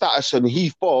 his status, and he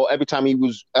thought every time he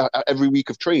was every week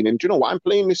of training, do you know what, I'm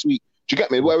playing this week. Do you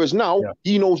get me? Whereas now,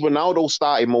 he knows Ronaldo's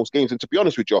starting most games. And to be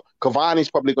honest with you, Cavani's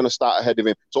probably going to start ahead of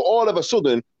him. So all of a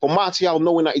sudden, for Martial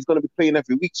knowing that he's going to be playing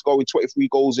every week, scoring 23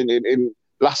 goals in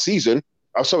last season,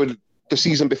 the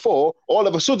season before, all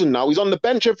of a sudden now, he's on the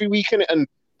bench every week, and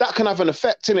that can have an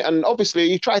effect in it. And obviously,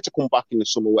 he tried to come back in the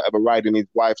summer, whatever, riding his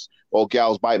wife's or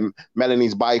girl's bike,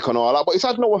 Melanie's bike and all that. But it's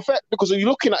had no effect because you're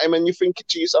looking at him and you're thinking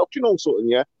to yourself, do you know something,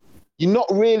 yeah? You're not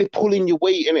really pulling your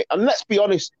weight in it. And let's be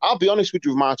honest, I'll be honest with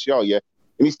you with Martial, yeah?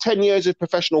 In his 10 years of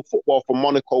professional football from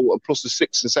Monaco and plus the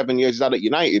 6 and 7 years he's had at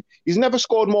United, he's only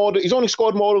scored more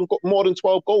than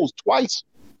 12 goals twice.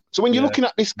 So when you're looking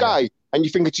at this guy and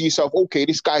you're thinking to yourself, okay,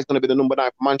 this guy's going to be the number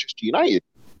 9 for Manchester United.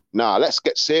 Nah, let's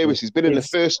get serious. He's been in the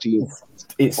first team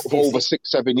for over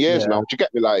 6-7 years now. Do you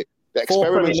get me? Like, the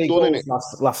experiment's done in it.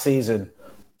 Last season,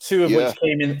 two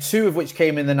of which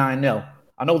came in the 9-0.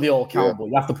 I know they all count, but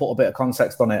you have to put a bit of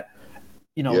context on it.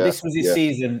 You know, this was his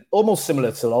season, almost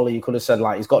similar to Ollie. You could have said,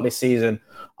 like, he's got this season.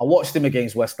 I watched him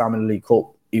against West Ham in the League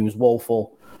Cup. He was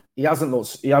woeful. He hasn't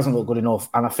looked good enough.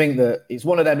 And I think that it's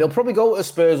one of them. He'll probably go to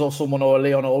Spurs or someone or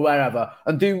Leon or wherever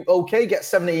and do okay, get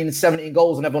 17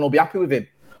 goals and everyone will be happy with him.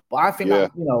 But I think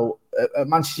that, you know, at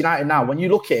Manchester United now, when you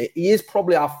look at it, he is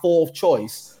probably our 4th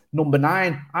choice, number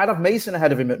 9. I'd have Mason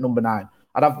ahead of him at number 9.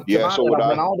 I'd have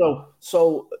Ronaldo.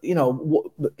 So, you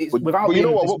know, without being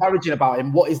disparaging about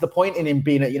him, what is the point in him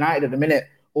being at United at the minute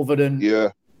other than,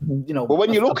 you know... But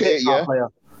when you look at it,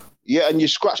 and you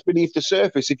scratch beneath the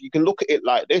surface, if you can look at it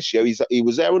like this, he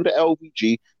was there under LVG,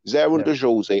 he was there under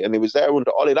Jose, and he was there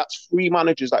under Oli. That's 3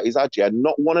 managers that he's had,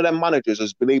 Not one of them managers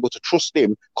has been able to trust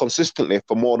him consistently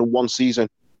for more than 1 season.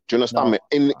 Do you understand me?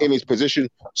 In his position.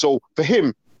 So for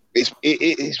him,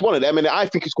 it's one of them, and I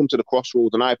think it's come to the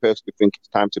crossroads, and I personally think it's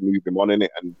time to move him on in it,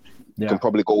 and you can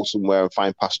probably go somewhere and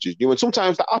find pastures new. And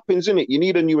sometimes that happens, innit? You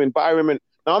need a new environment.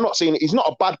 Now, I'm not saying he's not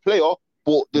a bad player,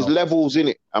 but there's levels in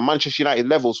it, and Manchester United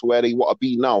levels for where they want to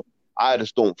be now. I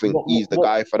just don't think he's the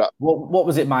guy for that. What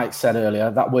was it Mike said earlier,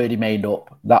 that word he made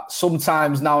up, that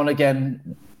sometimes now and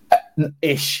again,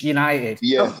 ish United.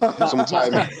 Yeah,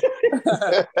 sometimes.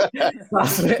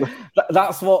 That's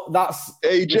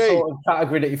AJ. the sort of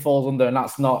category that he falls under, and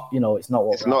that's not, you know, it's not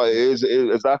what it is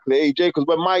exactly AJ, because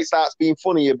when Mike starts being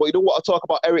funny, but he don't want to talk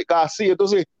about Eric Garcia,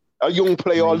 does he? A young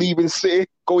player leaving City,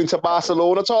 going to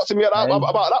Barcelona. Talk to me about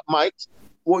that, Mike.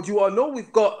 What do you want to know?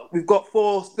 We've got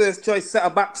 4 first choice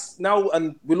centre backs now,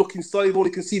 and we're looking solid. We've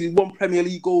only conceded 1 Premier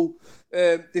League goal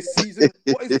this season.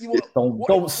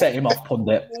 Don't set him off,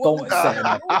 pundit. Don't set him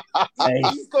off.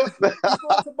 He's gone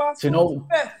to Barcelona.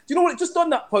 Do you know what? Just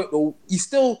on that point though,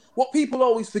 what people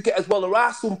always forget as well. There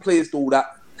are some players though that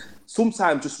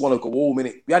sometimes just want to go home,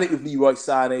 innit? We had it with Leroy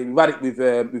Sané, we've had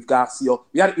it with Garcia,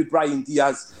 we had it with Brahim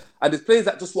Diaz. And there's players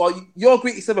that just, your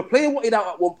greatest ever player wanted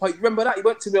out at one point. You remember that? He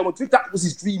went to Real Madrid. That was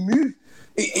his dream move.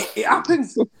 It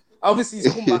happens. Obviously,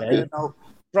 he's come back there now.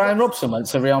 Brian Robson went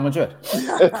to Real Madrid.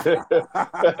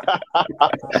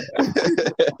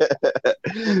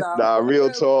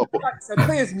 Real talk. Like I said,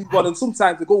 players need one, and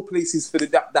sometimes they go places for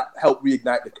that help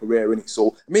reignite the career, innit?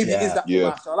 So maybe it is that for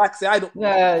Martial. Like I say, I don't know.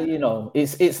 Yeah, you know,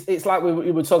 it's like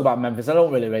we would talk about Memphis. I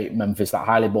don't really rate Memphis that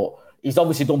highly, but he's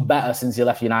obviously done better since he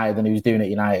left United than he was doing at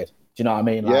United. Do you know what I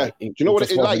mean? Like, Do you know what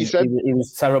it is? Like you said, he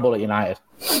was terrible at United.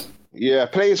 Yeah,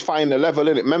 players find the level,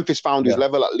 innit? Memphis found his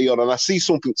level at Lyon, and I see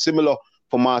something similar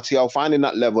for Martial, finding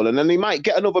that level, and then he might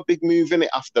get another big move in it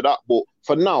after that. But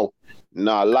for now,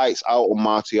 lights out on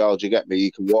Martial. Do you get me?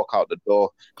 He can walk out the door.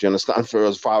 Do you understand? For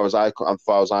as far as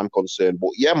I'm concerned.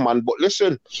 But yeah, man. But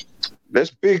listen,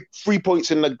 there's big 3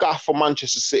 points in the gaff for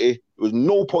Manchester City. There was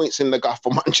no points in the gaff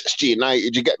for Manchester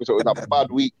United. You get me? So it was a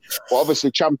bad week. But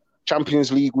obviously,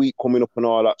 Champions League week coming up and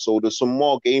all that. So there's some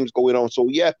more games going on. So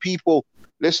yeah, people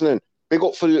listening, big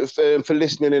up for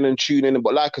listening in and tuning in.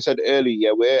 But like I said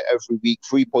earlier, we're here every week,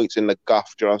 3 points in the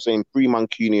gaff. Do you know what I'm saying? 3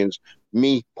 Mancunians,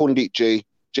 me, Pundit J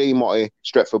Motti,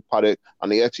 Stretford Paddock,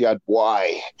 and the Etihad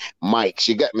boy, Mike.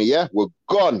 You get me, yeah? We're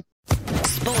gone.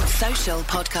 Sports Social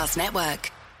Podcast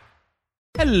Network.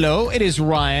 Hello, it is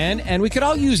Ryan, and we could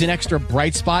all use an extra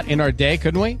bright spot in our day,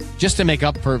 couldn't we? Just to make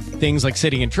up for things like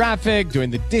sitting in traffic, doing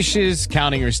the dishes,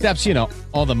 counting your steps, you know,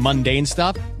 all the mundane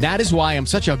stuff. That is why I'm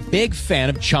such a big fan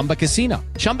of Chumba Casino.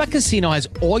 Chumba Casino has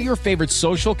all your favorite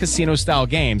social casino-style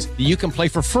games that you can play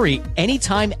for free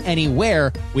anytime,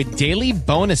 anywhere with daily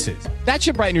bonuses. That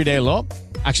should brighten your day a little.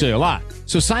 Actually, a lot.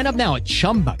 So sign up now at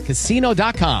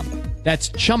ChumbaCasino.com. That's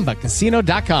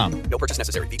ChumbaCasino.com. No purchase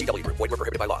necessary. VGW Group. Void where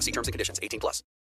prohibited by law. See terms and conditions. 18+.